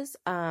does.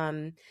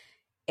 And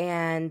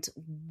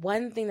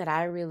one thing that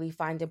I really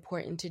find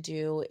important to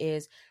do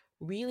is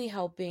really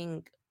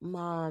helping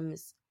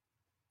moms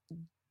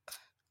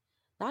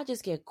not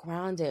just get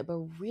grounded,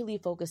 but really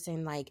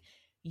focusing, like,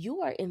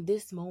 you are in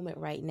this moment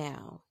right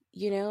now.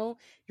 You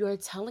are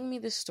telling me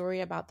the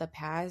story about the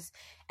past,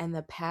 and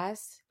the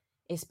past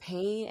is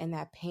pain, and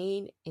that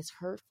pain is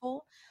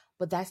hurtful,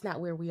 but that's not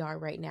where we are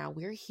right now.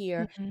 We're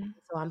here. Mhm.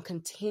 So I'm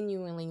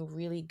continually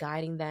really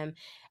guiding them,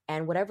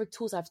 and whatever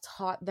tools I've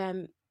taught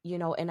them,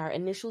 in our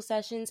initial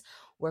sessions,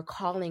 we're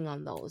calling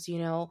on those,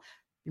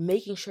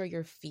 making sure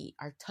your feet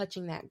are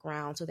touching that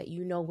ground so that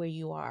you know where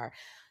you are,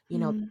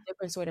 Mm.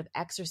 different sort of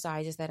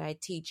exercises that I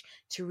teach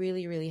to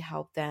really, really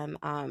help them,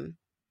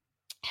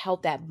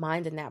 help that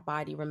mind and that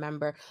body.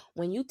 Remember,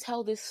 when you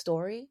tell this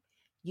story,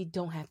 you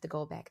don't have to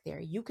go back there.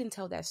 You can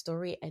tell that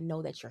story and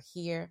know that you're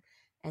here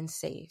and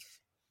safe.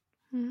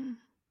 Mm.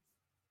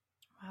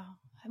 Wow.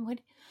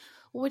 And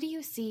what do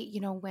you see,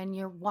 when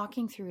you're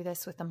walking through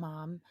this with a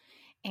mom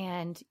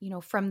and,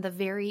 from the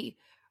very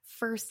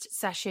first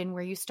session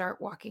where you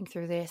start walking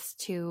through this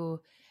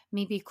to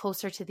maybe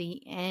closer to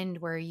the end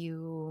where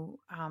you've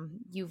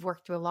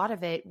worked through a lot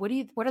of it,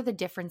 what are the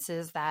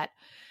differences that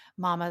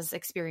mamas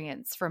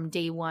experience from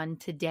day one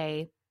to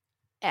day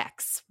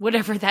X,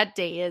 whatever that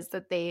day is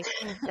that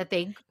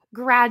they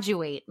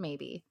graduate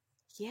maybe?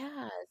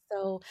 Yeah.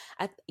 So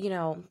I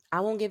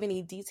won't give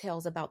any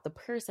details about the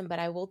person, but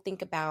I will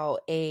think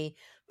about a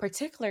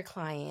particular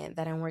client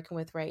that I'm working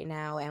with right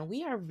now. And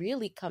we are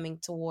really coming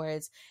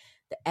towards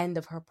the end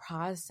of her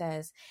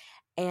process.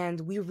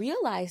 And we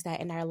realized that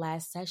in our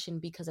last session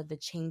because of the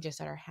changes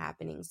that are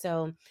happening.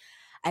 So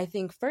I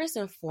think first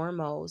and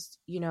foremost,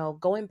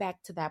 going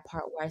back to that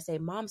part where I say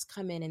moms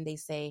come in and they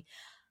say,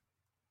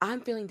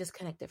 I'm feeling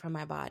disconnected from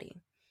my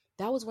body.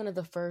 That was one of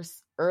the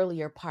first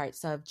earlier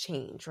parts of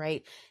change,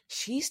 right?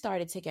 She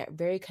started to get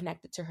very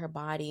connected to her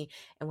body.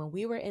 And when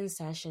we were in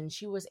session,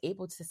 she was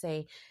able to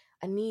say,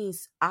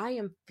 Anise, I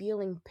am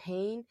feeling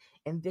pain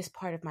in this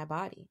part of my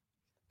body.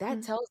 That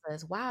Mm. tells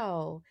us,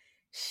 wow,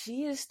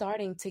 she is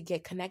starting to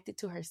get connected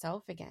to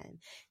herself again.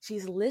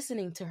 She's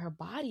listening to her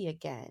body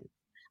again.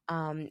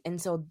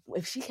 And so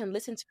if she can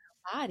listen to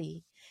her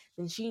body,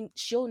 then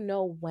she'll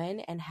know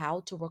when and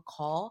how to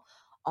recall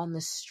on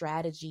the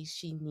strategies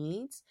she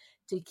needs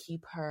to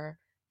keep her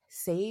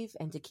safe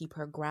and to keep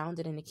her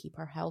grounded and to keep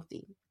her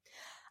healthy.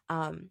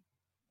 Um,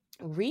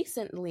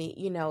 Recently,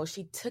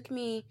 she took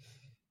me,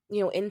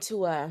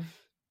 into a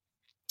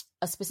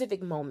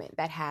specific moment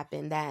that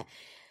happened that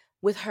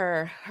with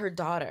her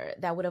daughter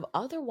that would have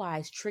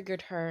otherwise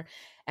triggered her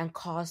and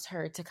caused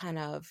her to kind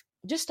of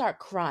just start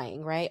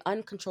crying, right?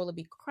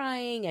 Uncontrollably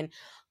crying, and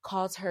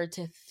caused her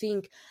to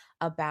think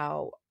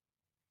about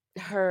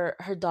her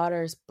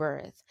daughter's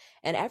birth.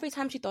 And every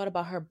time she thought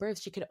about her birth,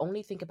 she could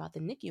only think about the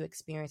NICU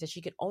experience, and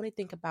she could only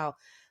think about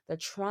the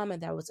trauma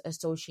that was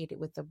associated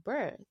with the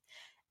birth.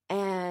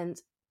 And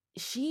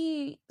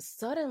she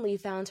suddenly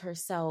found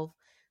herself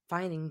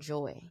finding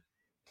joy.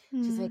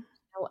 She's like,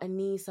 Mm.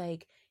 Anise,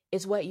 like,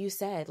 it's what you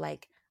said.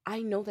 Like,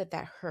 I know that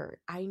hurt.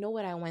 I know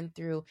what I went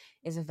through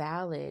is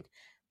valid.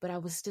 But I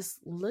was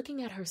just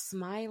looking at her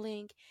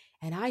smiling,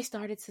 and I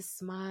started to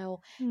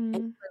smile.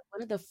 And Mm. for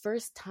one of the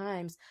first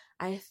times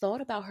I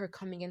thought about her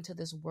coming into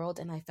this world,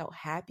 and I felt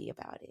happy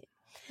about it.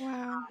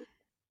 Wow.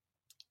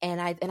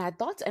 And I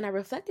thought, and I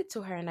reflected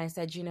to her, and I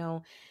said,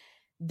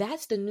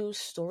 that's the new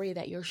story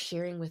that you're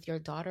sharing with your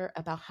daughter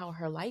about how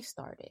her life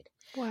started.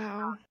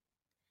 Wow.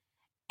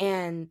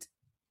 And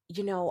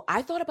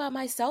I thought about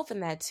myself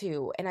in that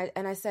too.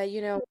 And I said,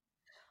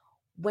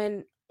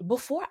 when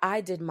before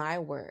I did my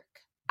work,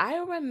 I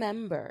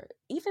remember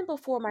even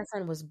before my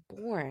son was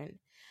born,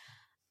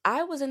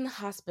 I was in the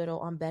hospital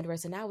on bed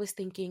rest, and I was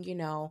thinking,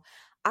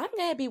 I'm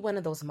going to be one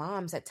of those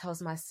moms that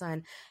tells my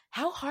son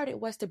how hard it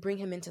was to bring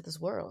him into this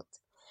world.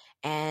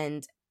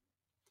 And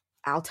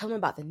I'll tell him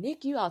about the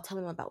NICU. I'll tell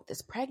him about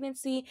this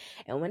pregnancy.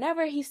 And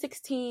whenever he's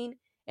 16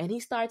 and he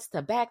starts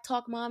to back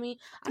talk mommy,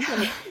 I'm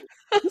going to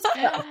he's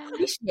gonna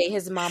appreciate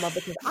his mama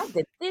because I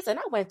did this and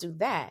I went through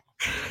that.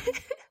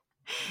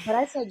 But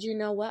I said, you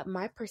know what?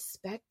 My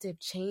perspective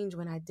changed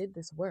when I did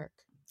this work.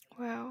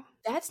 Wow.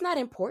 That's not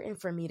important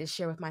for me to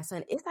share with my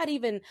son. It's not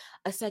even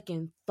a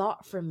second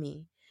thought for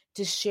me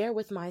to share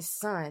with my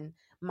son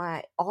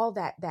all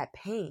that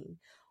pain.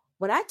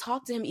 When I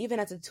talk to him, even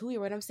as a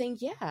 2-year-old, I'm saying,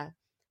 yeah,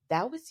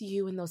 that was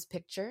you in those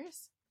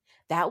pictures.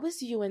 That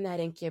was you in that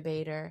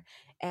incubator.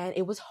 And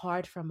it was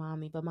hard for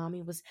mommy, but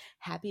mommy was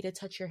happy to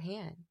touch your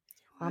hand.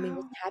 Mommy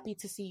was Wow. happy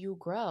to see you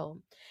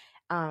grow.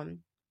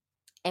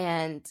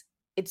 And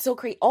it's so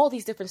great. All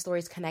these different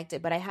stories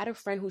connected. But I had a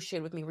friend who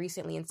shared with me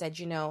recently and said,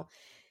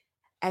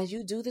 as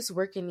you do this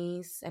work,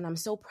 Anise, and I'm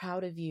so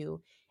proud of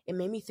you, it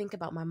made me think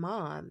about my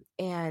mom.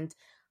 And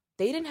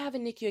they didn't have a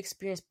NICU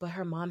experience, but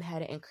her mom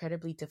had an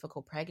incredibly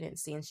difficult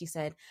pregnancy. And she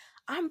said,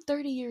 I'm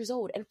 30 years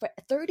old. And for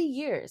 30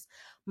 years,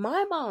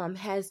 my mom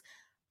has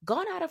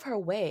gone out of her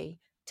way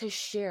to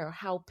share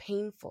how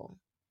painful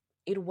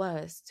it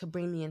was to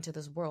bring me into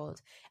this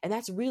world. And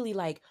that's really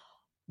like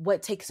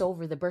what takes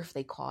over the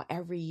birthday call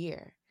every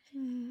year.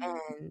 Mm.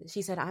 And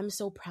she said, I'm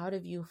so proud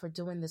of you for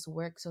doing this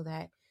work so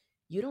that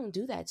you don't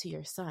do that to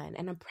your son.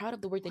 And I'm proud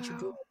of the work that you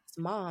do Wow. as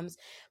moms,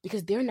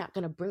 because they're not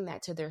going to bring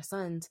that to their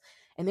sons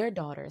and their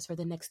daughters for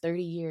the next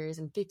 30 years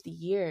and 50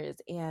 years.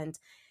 And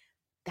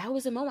that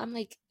was a moment I'm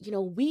like,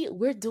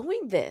 we're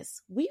doing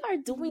this. We are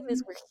doing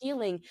this. We're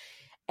healing.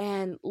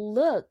 And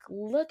look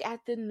at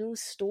the new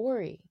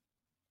story.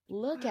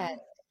 Look at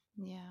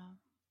Wow. Yeah.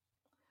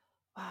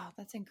 Wow,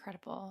 that's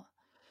incredible.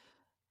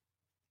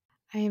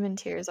 I am in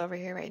tears over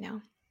here right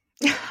now.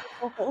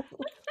 it.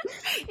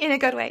 In a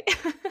good way.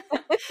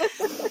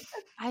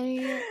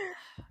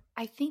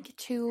 I think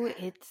too,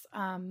 it's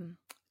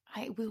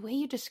the way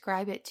you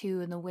describe it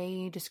too, and the way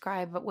you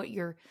describe what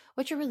you're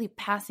really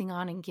passing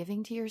on and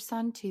giving to your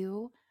son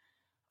too.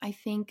 I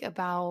think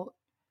about,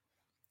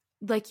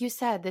 like you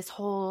said, this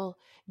whole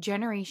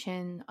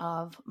generation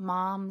of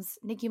moms,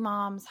 NICU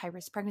moms, high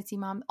risk pregnancy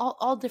moms,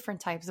 all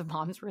different types of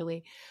moms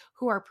really,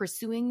 who are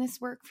pursuing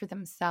this work for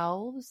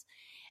themselves.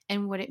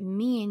 And what it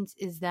means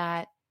is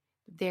that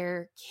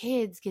their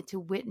kids get to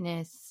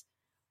witness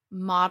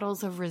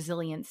models of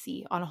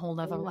resiliency on a whole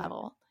nother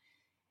level.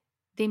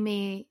 They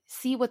may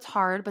see what's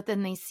hard, but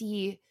then they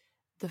see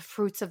the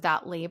fruits of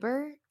that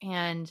labor.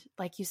 And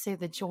like you say,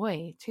 the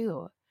joy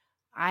too.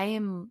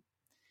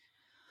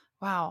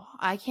 Wow,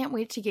 I can't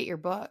wait to get your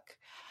book.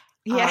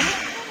 Yeah.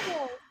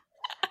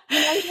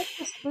 You're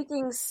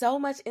speaking so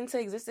much into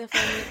existence for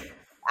me.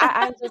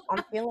 I'm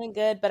feeling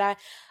good, but I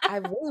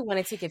really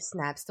wanted to give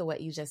snaps to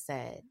what you just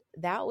said.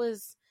 That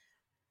was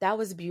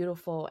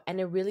beautiful. And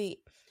it really,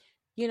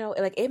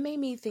 like, it made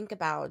me think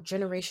about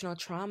generational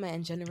trauma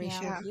and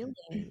generational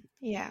healing.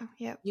 Yeah.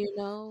 Yep.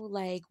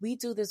 Like, we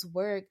do this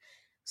work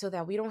so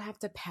that we don't have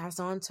to pass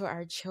on to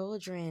our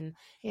children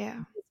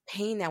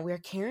pain that we're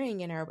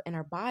carrying in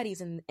our bodies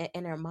and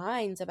in our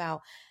minds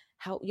about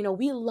how,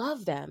 we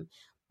love them.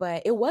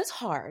 But it was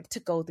hard to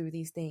go through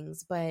these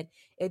things, but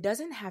it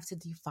doesn't have to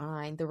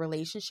define the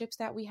relationships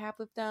that we have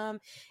with them.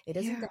 It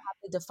doesn't have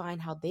to define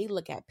how they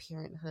look at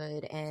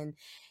parenthood and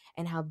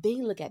how they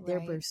look at their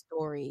birth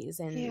stories.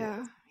 And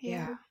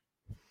yeah.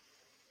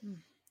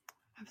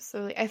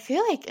 Absolutely. I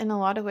feel like in a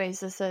lot of ways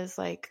this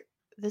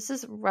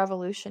is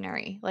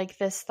revolutionary. Like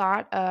this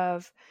thought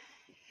of,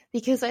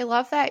 because I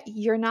love that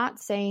you're not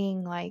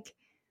saying like,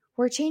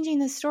 we're changing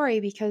the story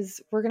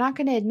because we're not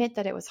going to admit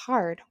that it was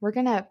hard. We're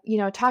going to,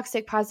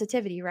 toxic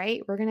positivity,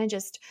 right? We're going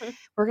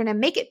to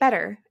make it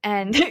better.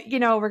 And,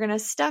 we're going to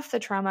stuff the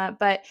trauma.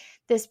 But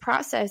this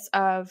process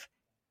of,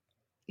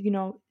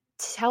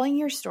 telling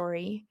your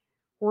story,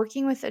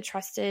 working with a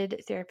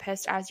trusted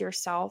therapist as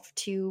yourself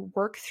to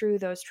work through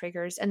those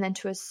triggers, and then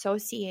to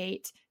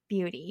associate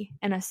beauty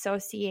and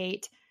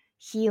associate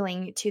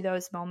healing to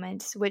those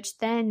moments, which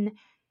then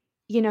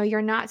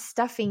you're not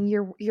stuffing,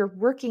 you're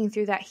working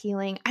through that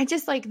healing. I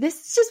just like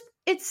this,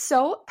 it's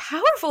so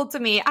powerful to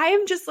me. I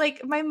am just like,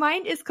 my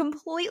mind is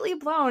completely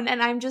blown,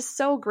 and I'm just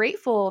so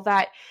grateful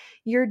that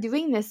you're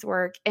doing this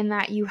work and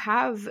that you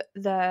have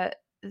the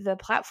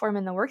platform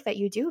and the work that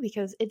you do,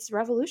 because it's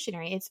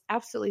revolutionary. It's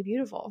absolutely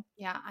beautiful.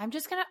 Yeah, I'm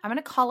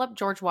gonna call up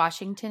George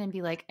Washington and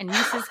be like,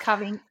 Anais is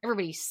coming.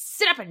 Everybody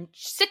sit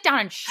down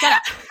and shut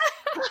up.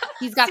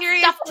 He's got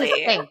stuff to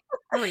say.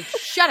 Everybody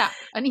shut up.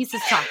 Anais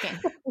is talking.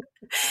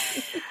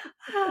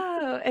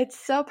 Oh, it's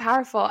so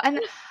powerful. And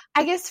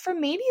I guess for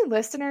maybe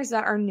listeners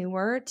that are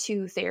newer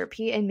to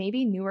therapy and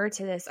maybe newer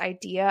to this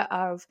idea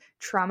of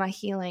trauma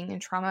healing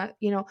and trauma,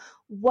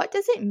 what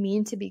does it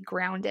mean to be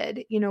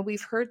grounded?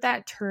 We've heard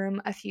that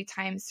term a few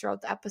times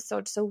throughout the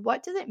episode. So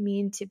what does it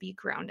mean to be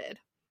grounded?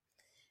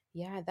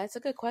 Yeah, that's a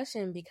good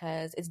question,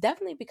 because it's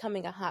definitely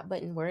becoming a hot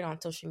button word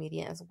on social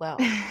media as well.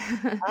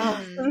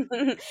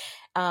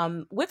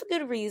 With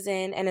good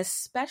reason, and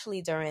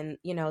especially during,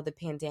 the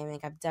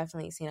pandemic, I've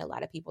definitely seen a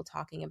lot of people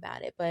talking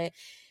about it. But,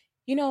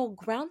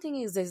 grounding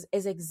is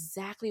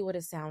exactly what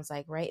it sounds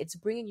like, right? It's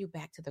bringing you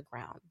back to the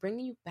ground,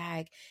 bringing you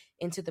back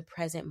into the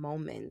present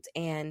moment.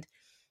 And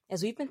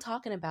as we've been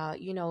talking about,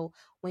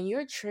 when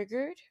you're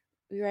triggered,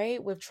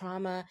 right, with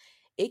trauma,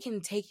 it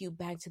can take you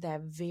back to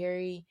that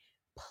very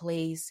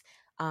place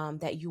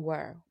that you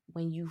were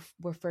when you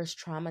were first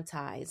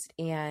traumatized.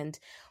 And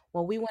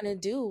what we want to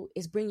do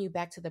is bring you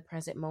back to the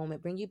present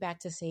moment, bring you back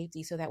to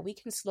safety, so that we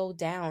can slow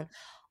down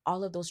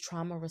all of those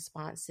trauma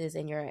responses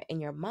in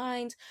your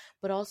mind,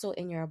 but also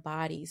in your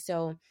body.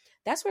 So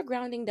that's what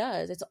grounding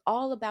does. It's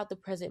all about the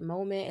present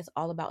moment. It's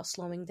all about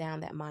slowing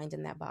down that mind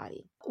and that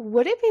body.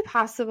 Would it be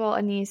possible,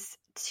 Anais,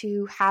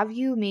 to have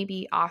you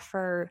maybe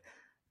offer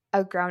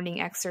a grounding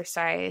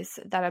exercise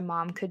that a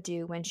mom could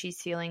do when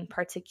she's feeling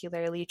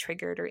particularly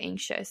triggered or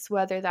anxious,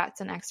 whether that's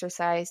an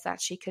exercise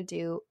that she could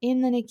do in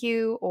the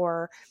NICU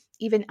or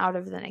even out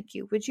of the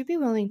NICU? Would you be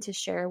willing to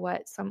share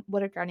what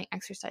a grounding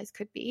exercise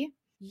could be?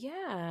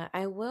 Yeah,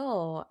 I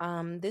will.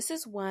 This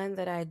is one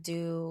that I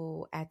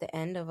do at the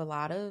end of a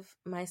lot of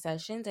my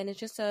sessions, and it's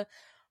just a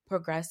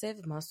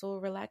progressive muscle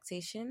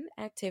relaxation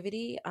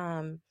activity.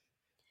 And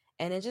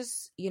it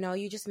just,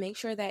 you just make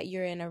sure that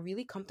you're in a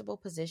really comfortable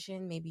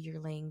position. Maybe you're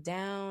laying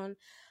down.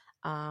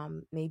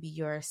 Maybe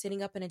you're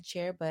sitting up in a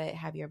chair, but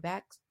have your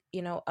back,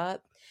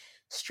 up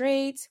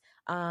straight.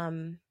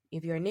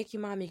 If you're a NICU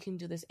mom, you can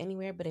do this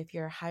anywhere. But if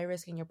you're high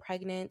risk and you're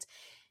pregnant,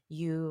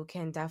 you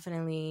can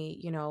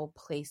definitely,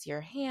 place your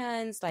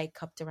hands like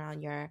cupped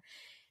around your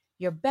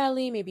your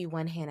belly, maybe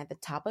one hand at the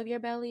top of your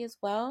belly as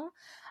well.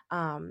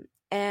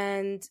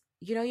 And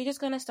you're just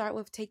going to start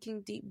with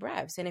taking deep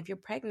breaths. And if you're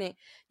pregnant,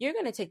 you're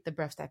going to take the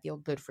breaths that feel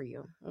good for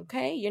you.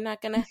 Okay. You're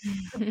not going to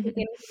take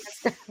anything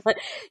that's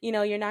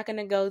you're not going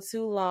to go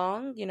too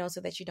long,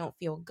 so that you don't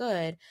feel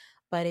good.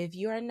 But if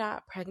you are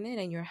not pregnant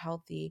and you're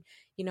healthy,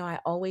 I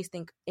always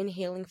think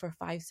inhaling for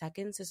 5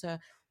 seconds is a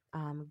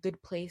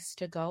good place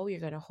to go. You're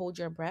going to hold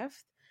your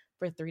breath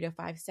for 3 to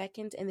 5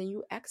 seconds, and then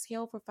you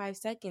exhale for 5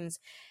 seconds.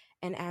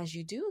 And as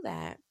you do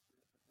that,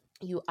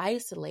 you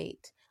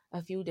isolate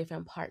a few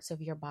different parts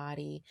of your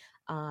body,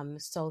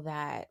 so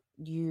that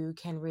you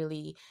can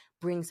really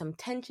bring some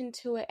tension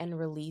to it and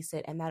release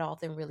it. And that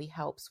often really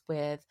helps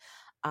with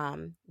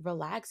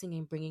relaxing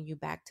and bringing you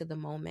back to the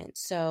moment.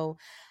 So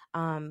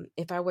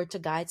if I were to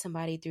guide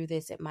somebody through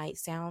this, it might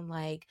sound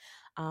like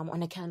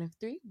on a count of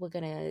 3, we're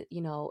going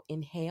to,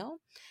 inhale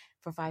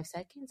for 5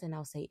 seconds. And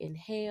I'll say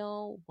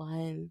inhale,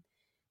 1,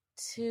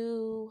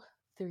 2,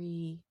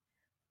 3,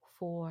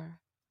 4,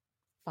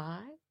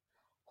 5.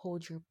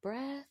 Hold your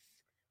breath.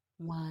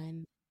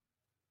 1,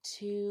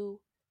 2,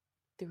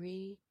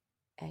 3.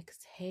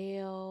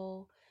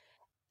 Exhale.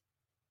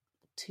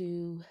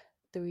 2,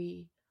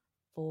 3,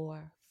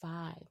 4,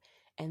 5.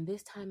 And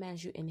this time,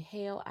 as you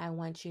inhale, I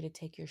want you to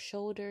take your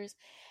shoulders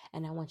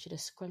and I want you to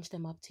scrunch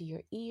them up to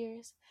your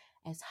ears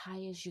as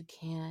high as you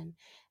can.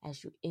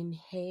 As you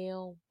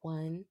inhale,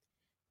 1,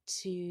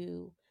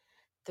 2,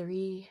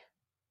 3,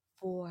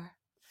 4,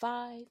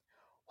 5.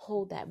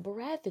 Hold that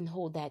breath and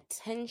hold that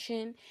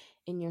tension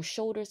in your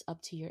shoulders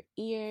up to your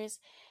ears.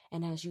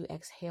 And as you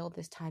exhale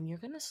this time, you're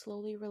going to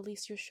slowly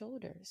release your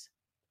shoulders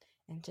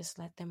and just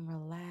let them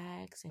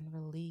relax and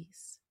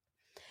release.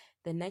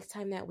 The next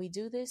time that we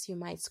do this, you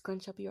might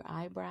scrunch up your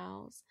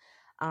eyebrows.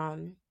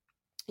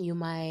 You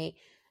might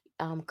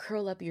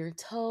curl up your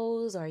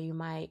toes, or you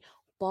might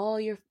ball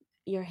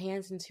your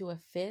hands into a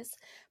fist.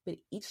 But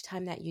each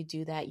time that you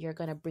do that, you're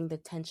going to bring the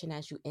tension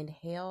as you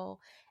inhale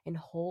and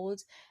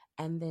hold.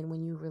 And then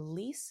when you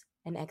release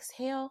and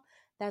exhale,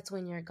 that's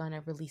when you're going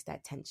to release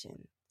that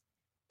tension.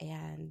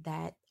 And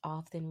that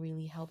often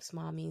really helps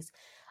mommies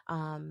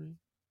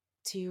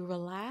to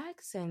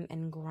relax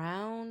and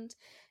ground.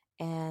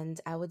 And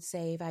I would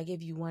say, if I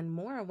give you one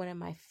more, one of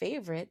my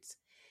favorites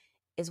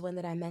is one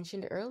that I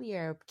mentioned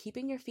earlier,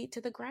 keeping your feet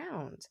to the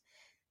ground.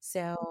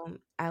 So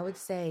I would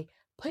say,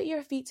 put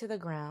your feet to the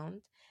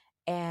ground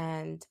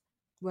and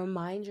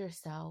remind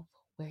yourself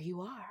where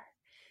you are,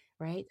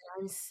 right?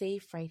 I'm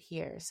safe right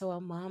here. So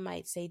a mom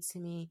might say to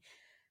me,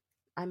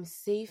 I'm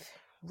safe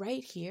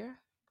right here,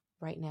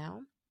 right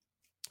now.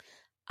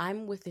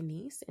 I'm with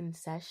Denise in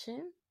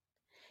session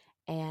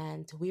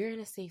and we're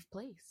in a safe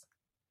place.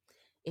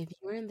 If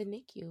you're in the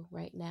NICU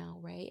right now,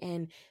 right,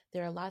 and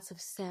there are lots of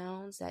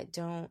sounds that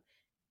don't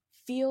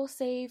feel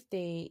safe,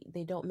 they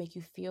don't make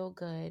you feel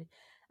good,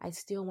 I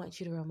still want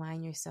you to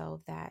remind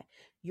yourself that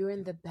you're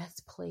in the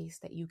best place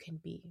that you can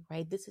be,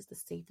 right? This is the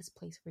safest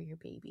place for your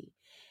baby.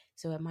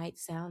 So it might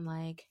sound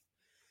like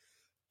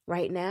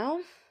right now,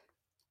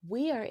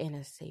 we are in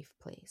a safe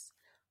place.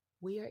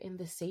 We are in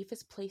the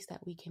safest place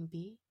that we can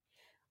be.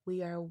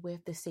 We are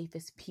with the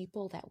safest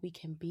people that we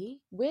can be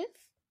with.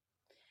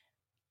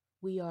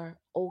 We are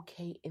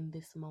okay in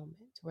this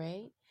moment,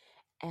 right?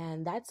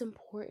 And that's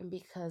important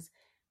because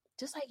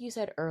just like you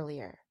said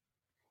earlier,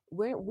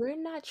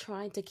 we're not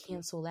trying to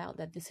cancel out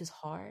that this is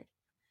hard,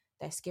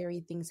 that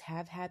scary things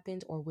have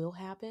happened or will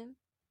happen,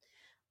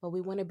 but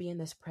we want to be in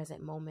this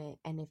present moment.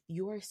 And if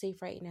you are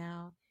safe right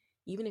now,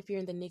 even if you're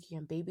in the NICU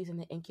and baby's in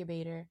the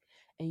incubator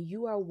and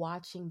you are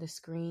watching the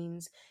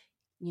screens,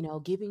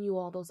 giving you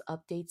all those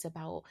updates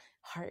about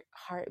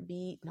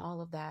heartbeat and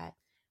all of that,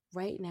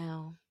 right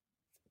now,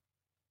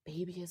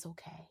 baby is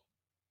okay.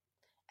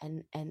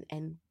 And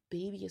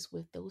baby is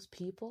with those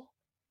people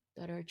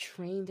that are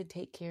trained to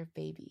take care of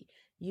baby.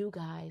 You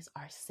guys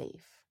are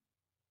safe.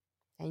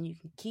 And you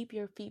can keep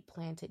your feet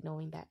planted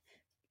knowing that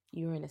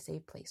you're in a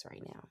safe place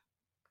right now.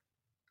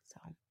 So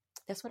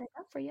that's what I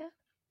got for you.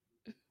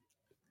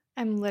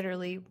 I'm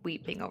literally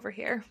weeping over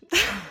here.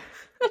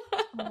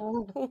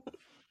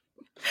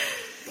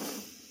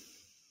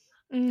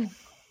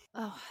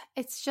 Oh,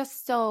 it's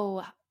just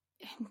so,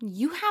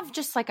 you have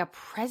just like a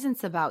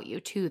presence about you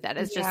too that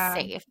is just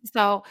safe.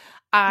 So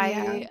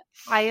I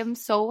am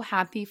so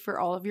happy for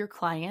all of your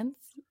clients.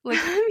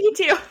 Like me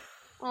too.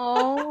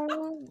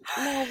 Oh,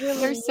 no, really,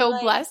 they're so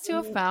blessed to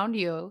have found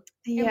you.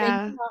 It makes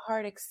my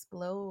heart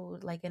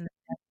explode, like in the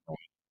best way.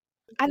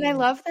 And I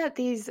love that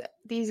these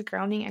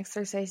grounding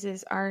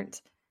exercises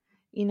aren't,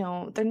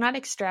 they're not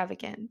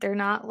extravagant. They're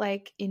not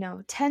like,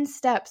 10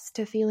 steps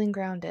to feeling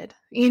grounded.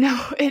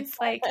 It's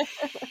like,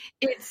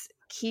 it's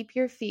keep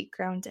your feet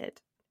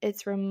grounded.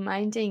 It's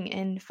reminding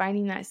and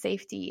finding that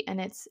safety. And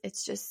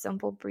it's just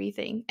simple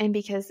breathing. And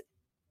because,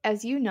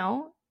 as you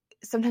know,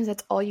 sometimes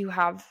that's all you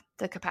have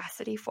the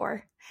capacity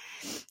for.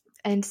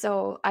 And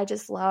so I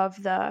just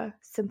love the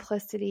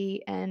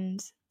simplicity and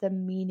the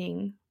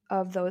meaning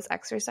of those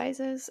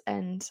exercises,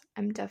 and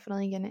I'm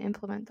definitely going to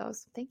implement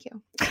those. Thank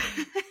you.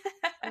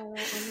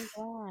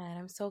 Oh, I'm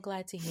I'm so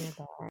glad to hear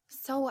that.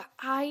 So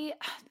I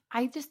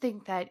just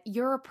think that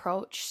your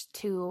approach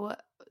to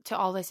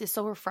all this is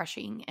so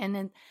refreshing.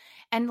 And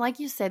like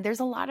you said, there's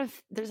a lot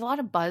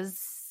of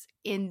buzz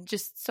in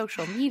just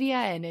social media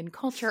and in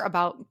culture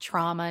about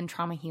trauma and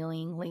trauma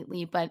healing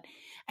lately, but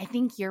I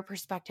think your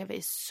perspective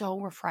is so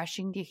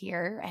refreshing to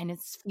hear, and it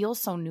feels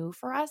so new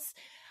for us.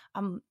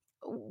 Um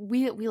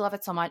we love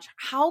it so much.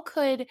 How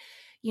could,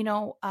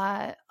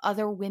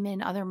 other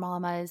women, other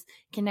mamas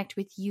connect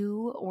with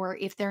you, or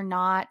if they're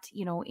not,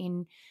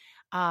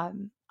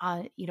 um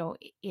you know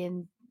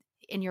in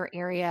your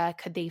area,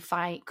 could they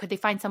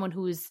find someone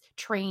who's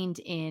trained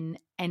in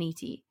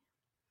NET?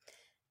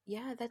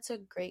 Yeah, that's a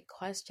great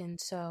question.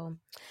 So,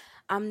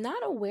 I'm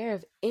not aware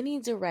of any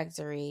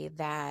directory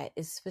that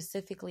is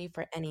specifically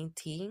for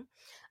NET.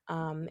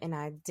 And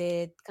I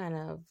did kind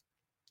of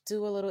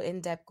do a little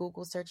in-depth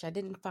Google search. I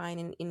didn't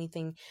find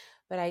anything,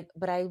 but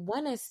I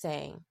want to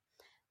say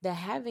that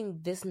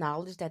having this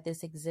knowledge that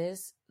this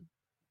exists,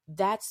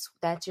 that's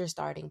your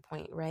starting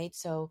point, right?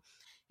 So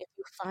if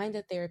you find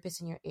a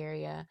therapist in your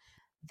area,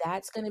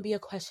 that's going to be a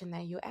question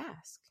that you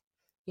ask.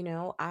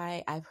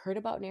 I've heard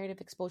about narrative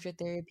exposure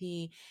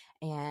therapy,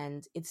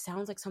 and it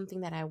sounds like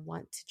something that I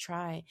want to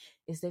try.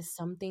 Is this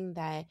something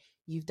that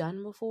you've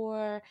done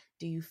before?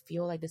 Do you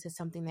feel like this is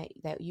something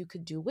that you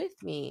could do with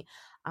me?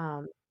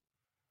 Um,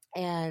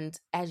 and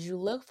as you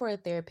look for a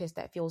therapist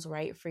that feels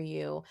right for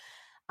you,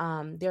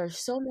 there are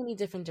so many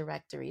different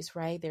directories,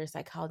 right? There's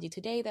Psychology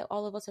Today that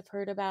all of us have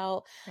heard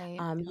about. Right.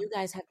 You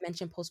guys have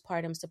mentioned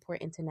Postpartum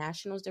Support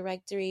International's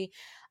directory.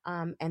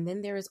 And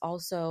then there is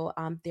also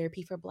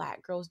Therapy for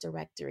Black Girls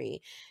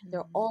directory.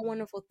 They're all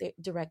wonderful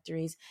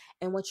directories.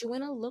 And what you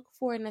want to look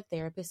for in a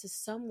therapist is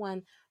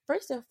someone,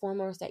 first and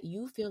foremost, that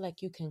you feel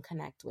like you can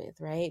connect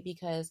with, right?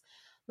 Because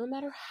no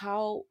matter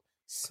how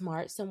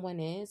smart someone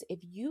is, if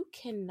you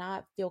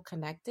cannot feel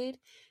connected,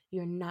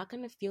 you're not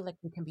going to feel like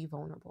you can be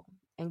vulnerable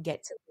and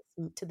get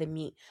to the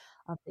meat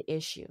of the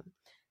issue.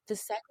 The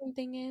second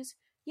thing is,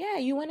 yeah,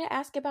 you want to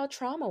ask about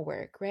trauma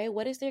work, right?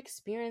 What is their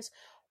experience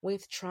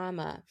with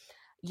trauma?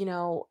 You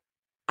know,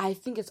 I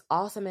think it's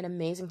awesome and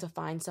amazing to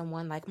find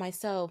someone like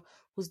myself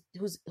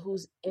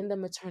who's in the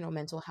maternal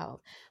mental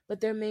health, but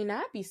there may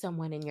not be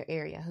someone in your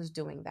area who's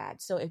doing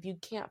that. So if you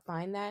can't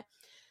find that,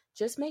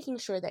 just making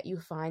sure that you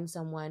find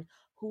someone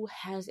who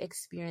has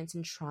experience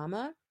in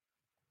trauma,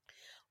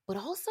 but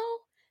also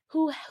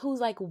who's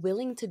like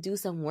willing to do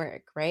some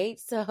work, right?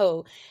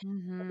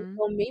 Mm-hmm.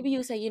 So maybe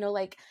you say,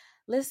 like,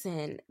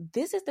 listen,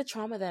 this is the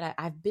trauma that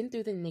I've been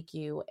through the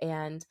NICU,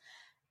 and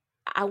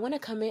I want to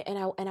come in and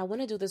I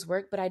want to do this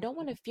work, but I don't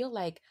want to feel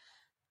like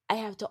I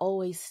have to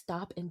always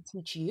stop and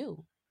teach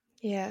you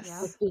Yeah. what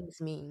Yes.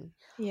 things mean.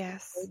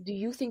 Yes. Do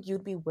you think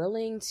you'd be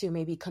willing to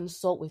maybe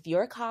consult with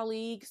your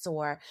colleagues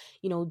or,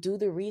 do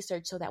the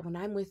research so that when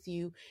I'm with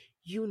you,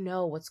 you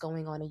know what's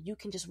going on and you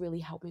can just really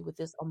help me with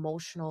this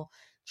emotional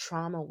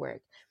trauma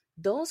work?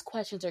 Those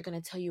questions are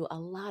going to tell you a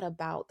lot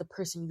about the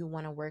person you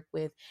want to work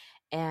with.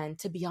 And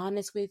to be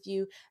honest with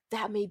you,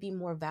 that may be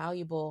more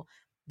valuable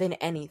than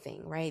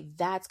anything, right?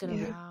 That's going to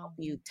really Yeah. help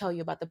you tell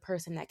you about the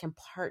person that can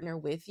partner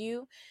with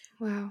you.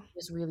 Wow.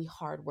 It's really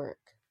hard work.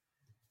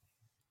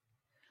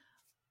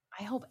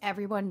 I hope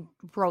everyone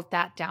wrote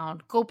that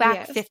down. Go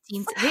back Yes.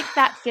 15, hit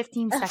that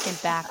 15-second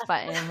back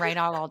button and write it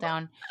all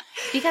down,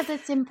 because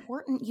it's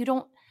important.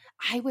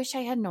 I wish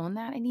I had known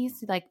that,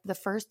 Anise. Like, the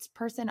first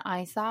person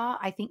I saw,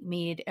 I think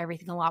made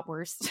everything a lot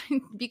worse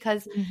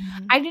because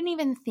Mhm. I didn't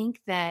even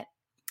think that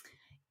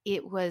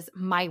it was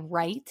my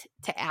right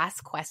to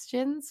ask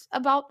questions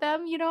about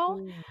them,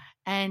 Mm.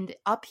 And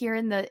up here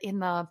in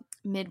the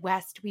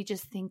Midwest, we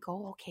just think,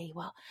 oh, okay,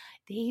 well,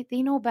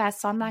 they know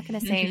best, so I'm not going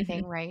to say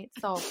anything, right?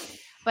 So,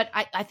 but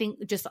I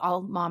think just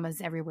all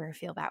mamas everywhere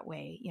feel that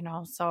way,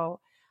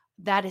 So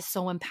that is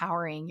so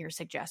empowering, your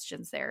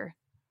suggestions there.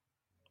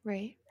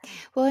 Right.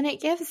 Well, and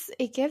it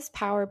gives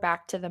power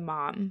back to the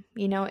mom.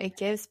 It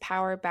gives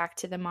power back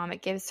to the mom.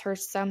 It gives her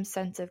some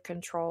sense of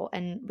control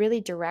and really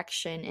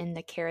direction in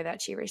the care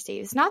that she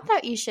receives. Not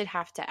that you should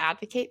have to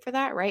advocate for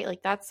that, right?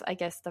 Like, that's, I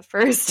guess, the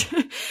first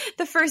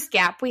the first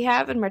gap we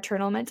have in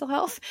maternal mental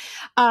health.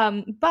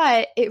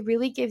 But it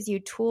really gives you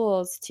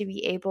tools to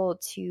be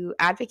able to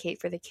advocate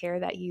for the care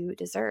that you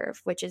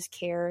deserve, which is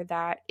care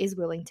that is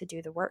willing to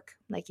do the work,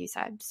 like you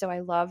said. So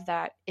I love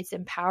that it's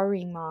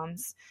empowering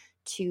moms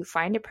to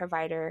find a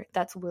provider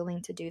that's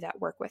willing to do that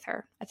work with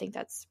her. I think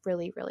that's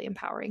really, really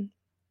empowering.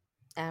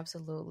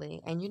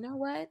 Absolutely. And you know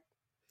what?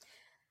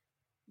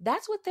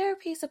 That's what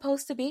therapy is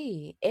supposed to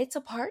be. It's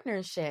a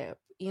partnership.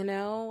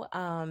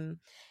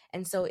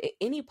 And so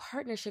any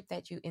partnership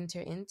that you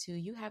enter into,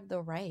 you have the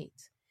right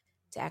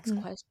to ask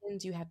Mm-hmm.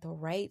 questions. You have the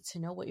right to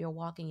know what you're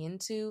walking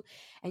into,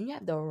 and you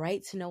have the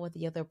right to know what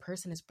the other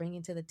person is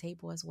bringing to the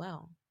table as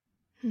well.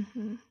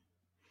 Mm-hmm.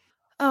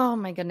 Oh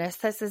my goodness,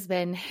 this has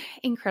been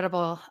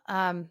incredible.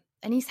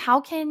 Anise,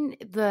 how can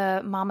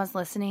the mamas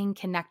listening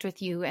connect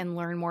with you and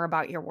learn more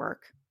about your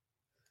work?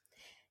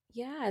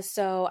 Yeah,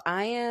 so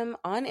I am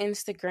on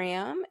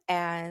Instagram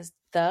as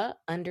the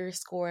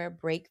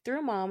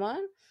 _breakthrough mama.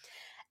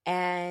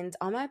 And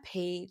on my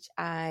page,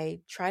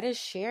 I try to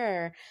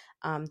share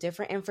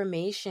different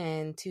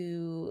information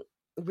to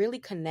really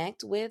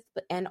connect with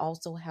and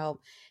also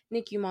help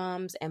NICU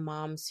moms and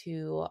moms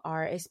who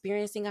are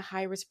experiencing a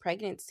high-risk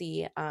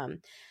pregnancy.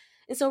 And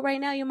so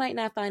right now you might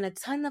not find a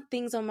ton of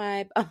things on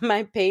my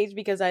page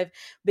because I've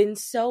been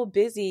so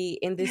busy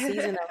in this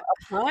season of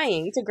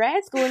applying to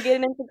grad school and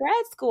getting into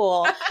grad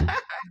school.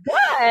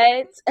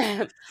 But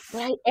I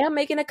am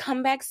making a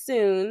comeback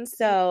soon.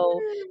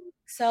 So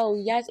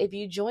yes, if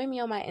you join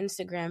me on my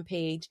Instagram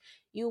page,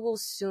 you will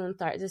soon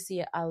start to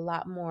see a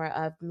lot more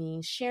of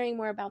me sharing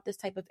more about this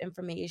type of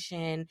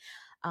information,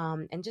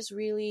 and just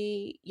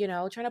really,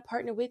 trying to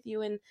partner with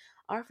you and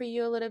offer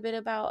you a little bit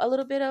of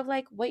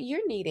like what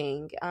you're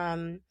needing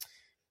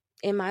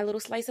in my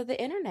little slice of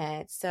the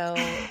internet. So,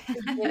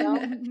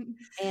 and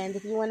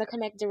if you want to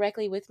connect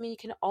directly with me, you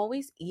can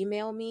always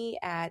email me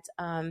at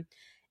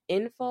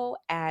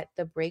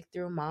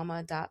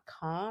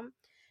info@thebreakthroughmama.com.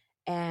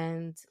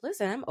 And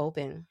listen, I'm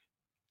open.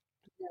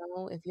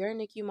 If you're a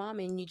NICU mom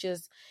and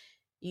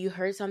you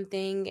heard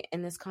something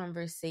in this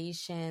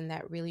conversation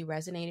that really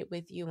resonated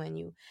with you, and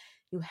you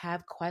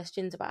have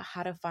questions about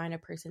how to find a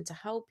person to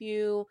help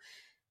you,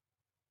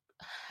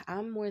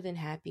 I'm more than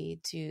happy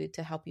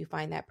to help you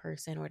find that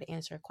person or to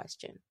answer a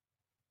question.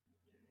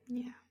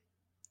 Yeah.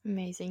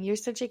 Amazing. You're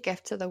such a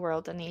gift to the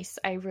world, Anais.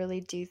 I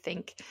really do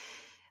think,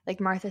 like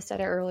Martha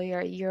said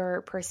earlier,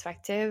 your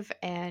perspective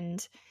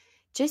and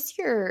just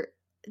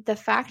the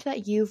fact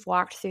that you've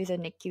walked through the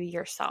NICU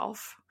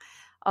yourself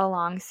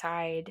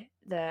alongside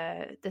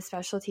the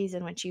specialties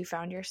in which you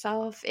found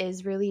yourself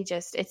is really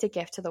just, it's a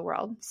gift to the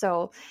world.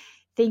 So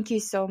thank you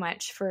so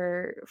much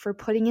for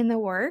putting in the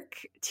work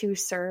to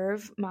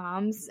serve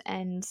moms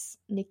and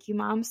NICU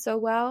moms so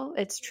well.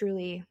 It's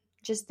truly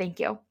just thank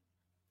you.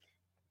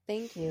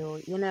 Thank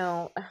you.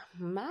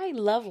 My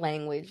love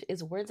language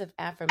is words of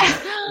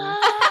affirmation.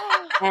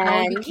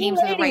 And you came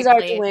to the right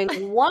place.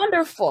 Doing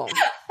wonderful.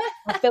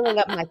 I'm filling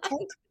up my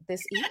tank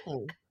this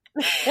evening.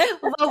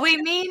 Well, we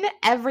mean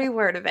every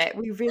word of it.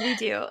 We really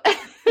do.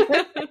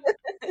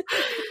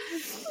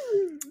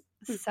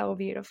 So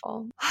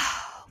beautiful.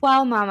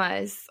 Well,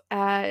 mamas,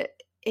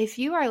 if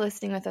you are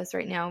listening with us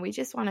right now, we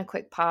just want a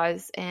quick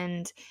pause,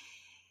 and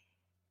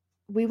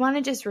we want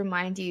to just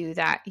remind you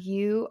that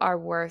you are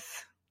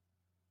worth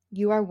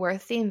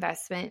the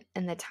investment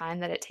and the time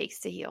that it takes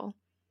to heal.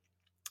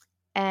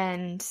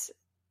 And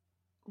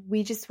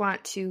we just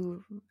want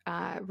to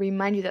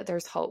remind you that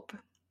there's hope,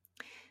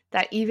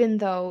 that even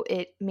though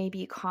it may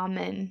be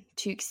common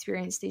to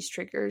experience these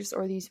triggers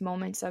or these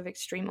moments of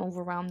extreme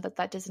overwhelm,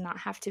 that does not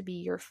have to be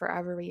your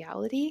forever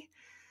reality,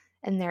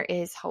 and there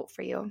is hope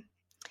for you.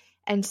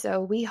 And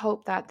so we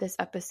hope that this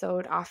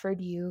episode offered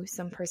you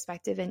some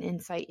perspective and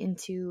insight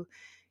into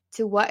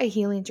what a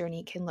healing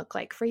journey can look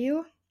like for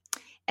you.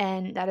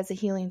 And that is a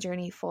healing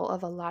journey full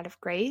of a lot of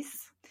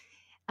grace,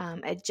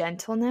 a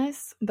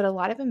gentleness, but a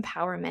lot of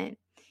empowerment.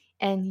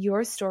 And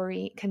your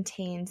story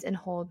contains and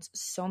holds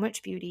so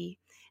much beauty,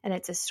 and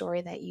it's a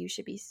story that you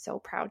should be so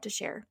proud to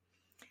share.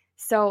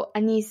 So,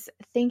 Anais,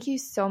 thank you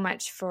so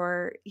much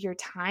for your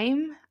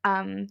time.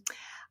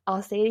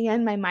 I'll say it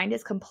again, my mind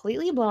is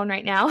completely blown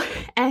right now,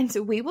 and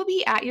we will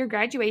be at your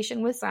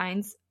graduation with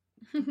signs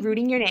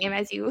rooting your name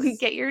as you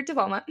get your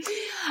diploma.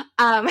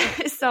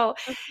 So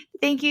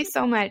thank you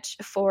so much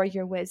for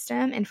your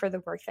wisdom and for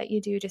the work that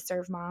you do to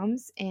serve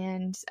moms.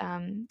 And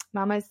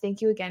mamas,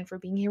 thank you again for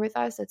being here with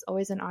us. It's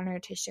always an honor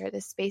to share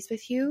this space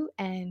with you,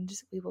 and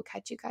we will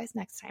catch you guys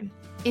next time.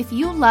 If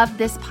you love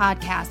this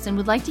podcast and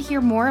would like to hear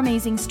more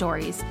amazing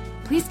stories,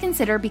 please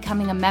consider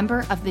becoming a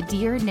member of the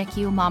Dear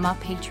NICU Mama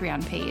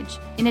Patreon page.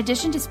 In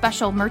addition to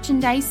special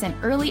merchandise and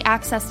early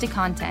access to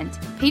content,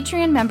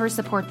 Patreon members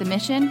support the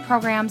mission,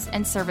 programs,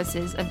 and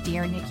services of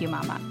Dear NICU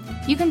Mama.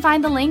 You can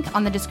find the link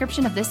on the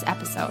description of this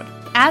episode.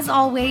 As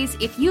always,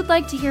 if you'd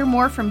like to hear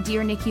more from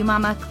Dear NICU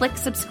Mama, click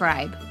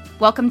subscribe.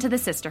 Welcome to the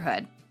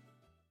sisterhood.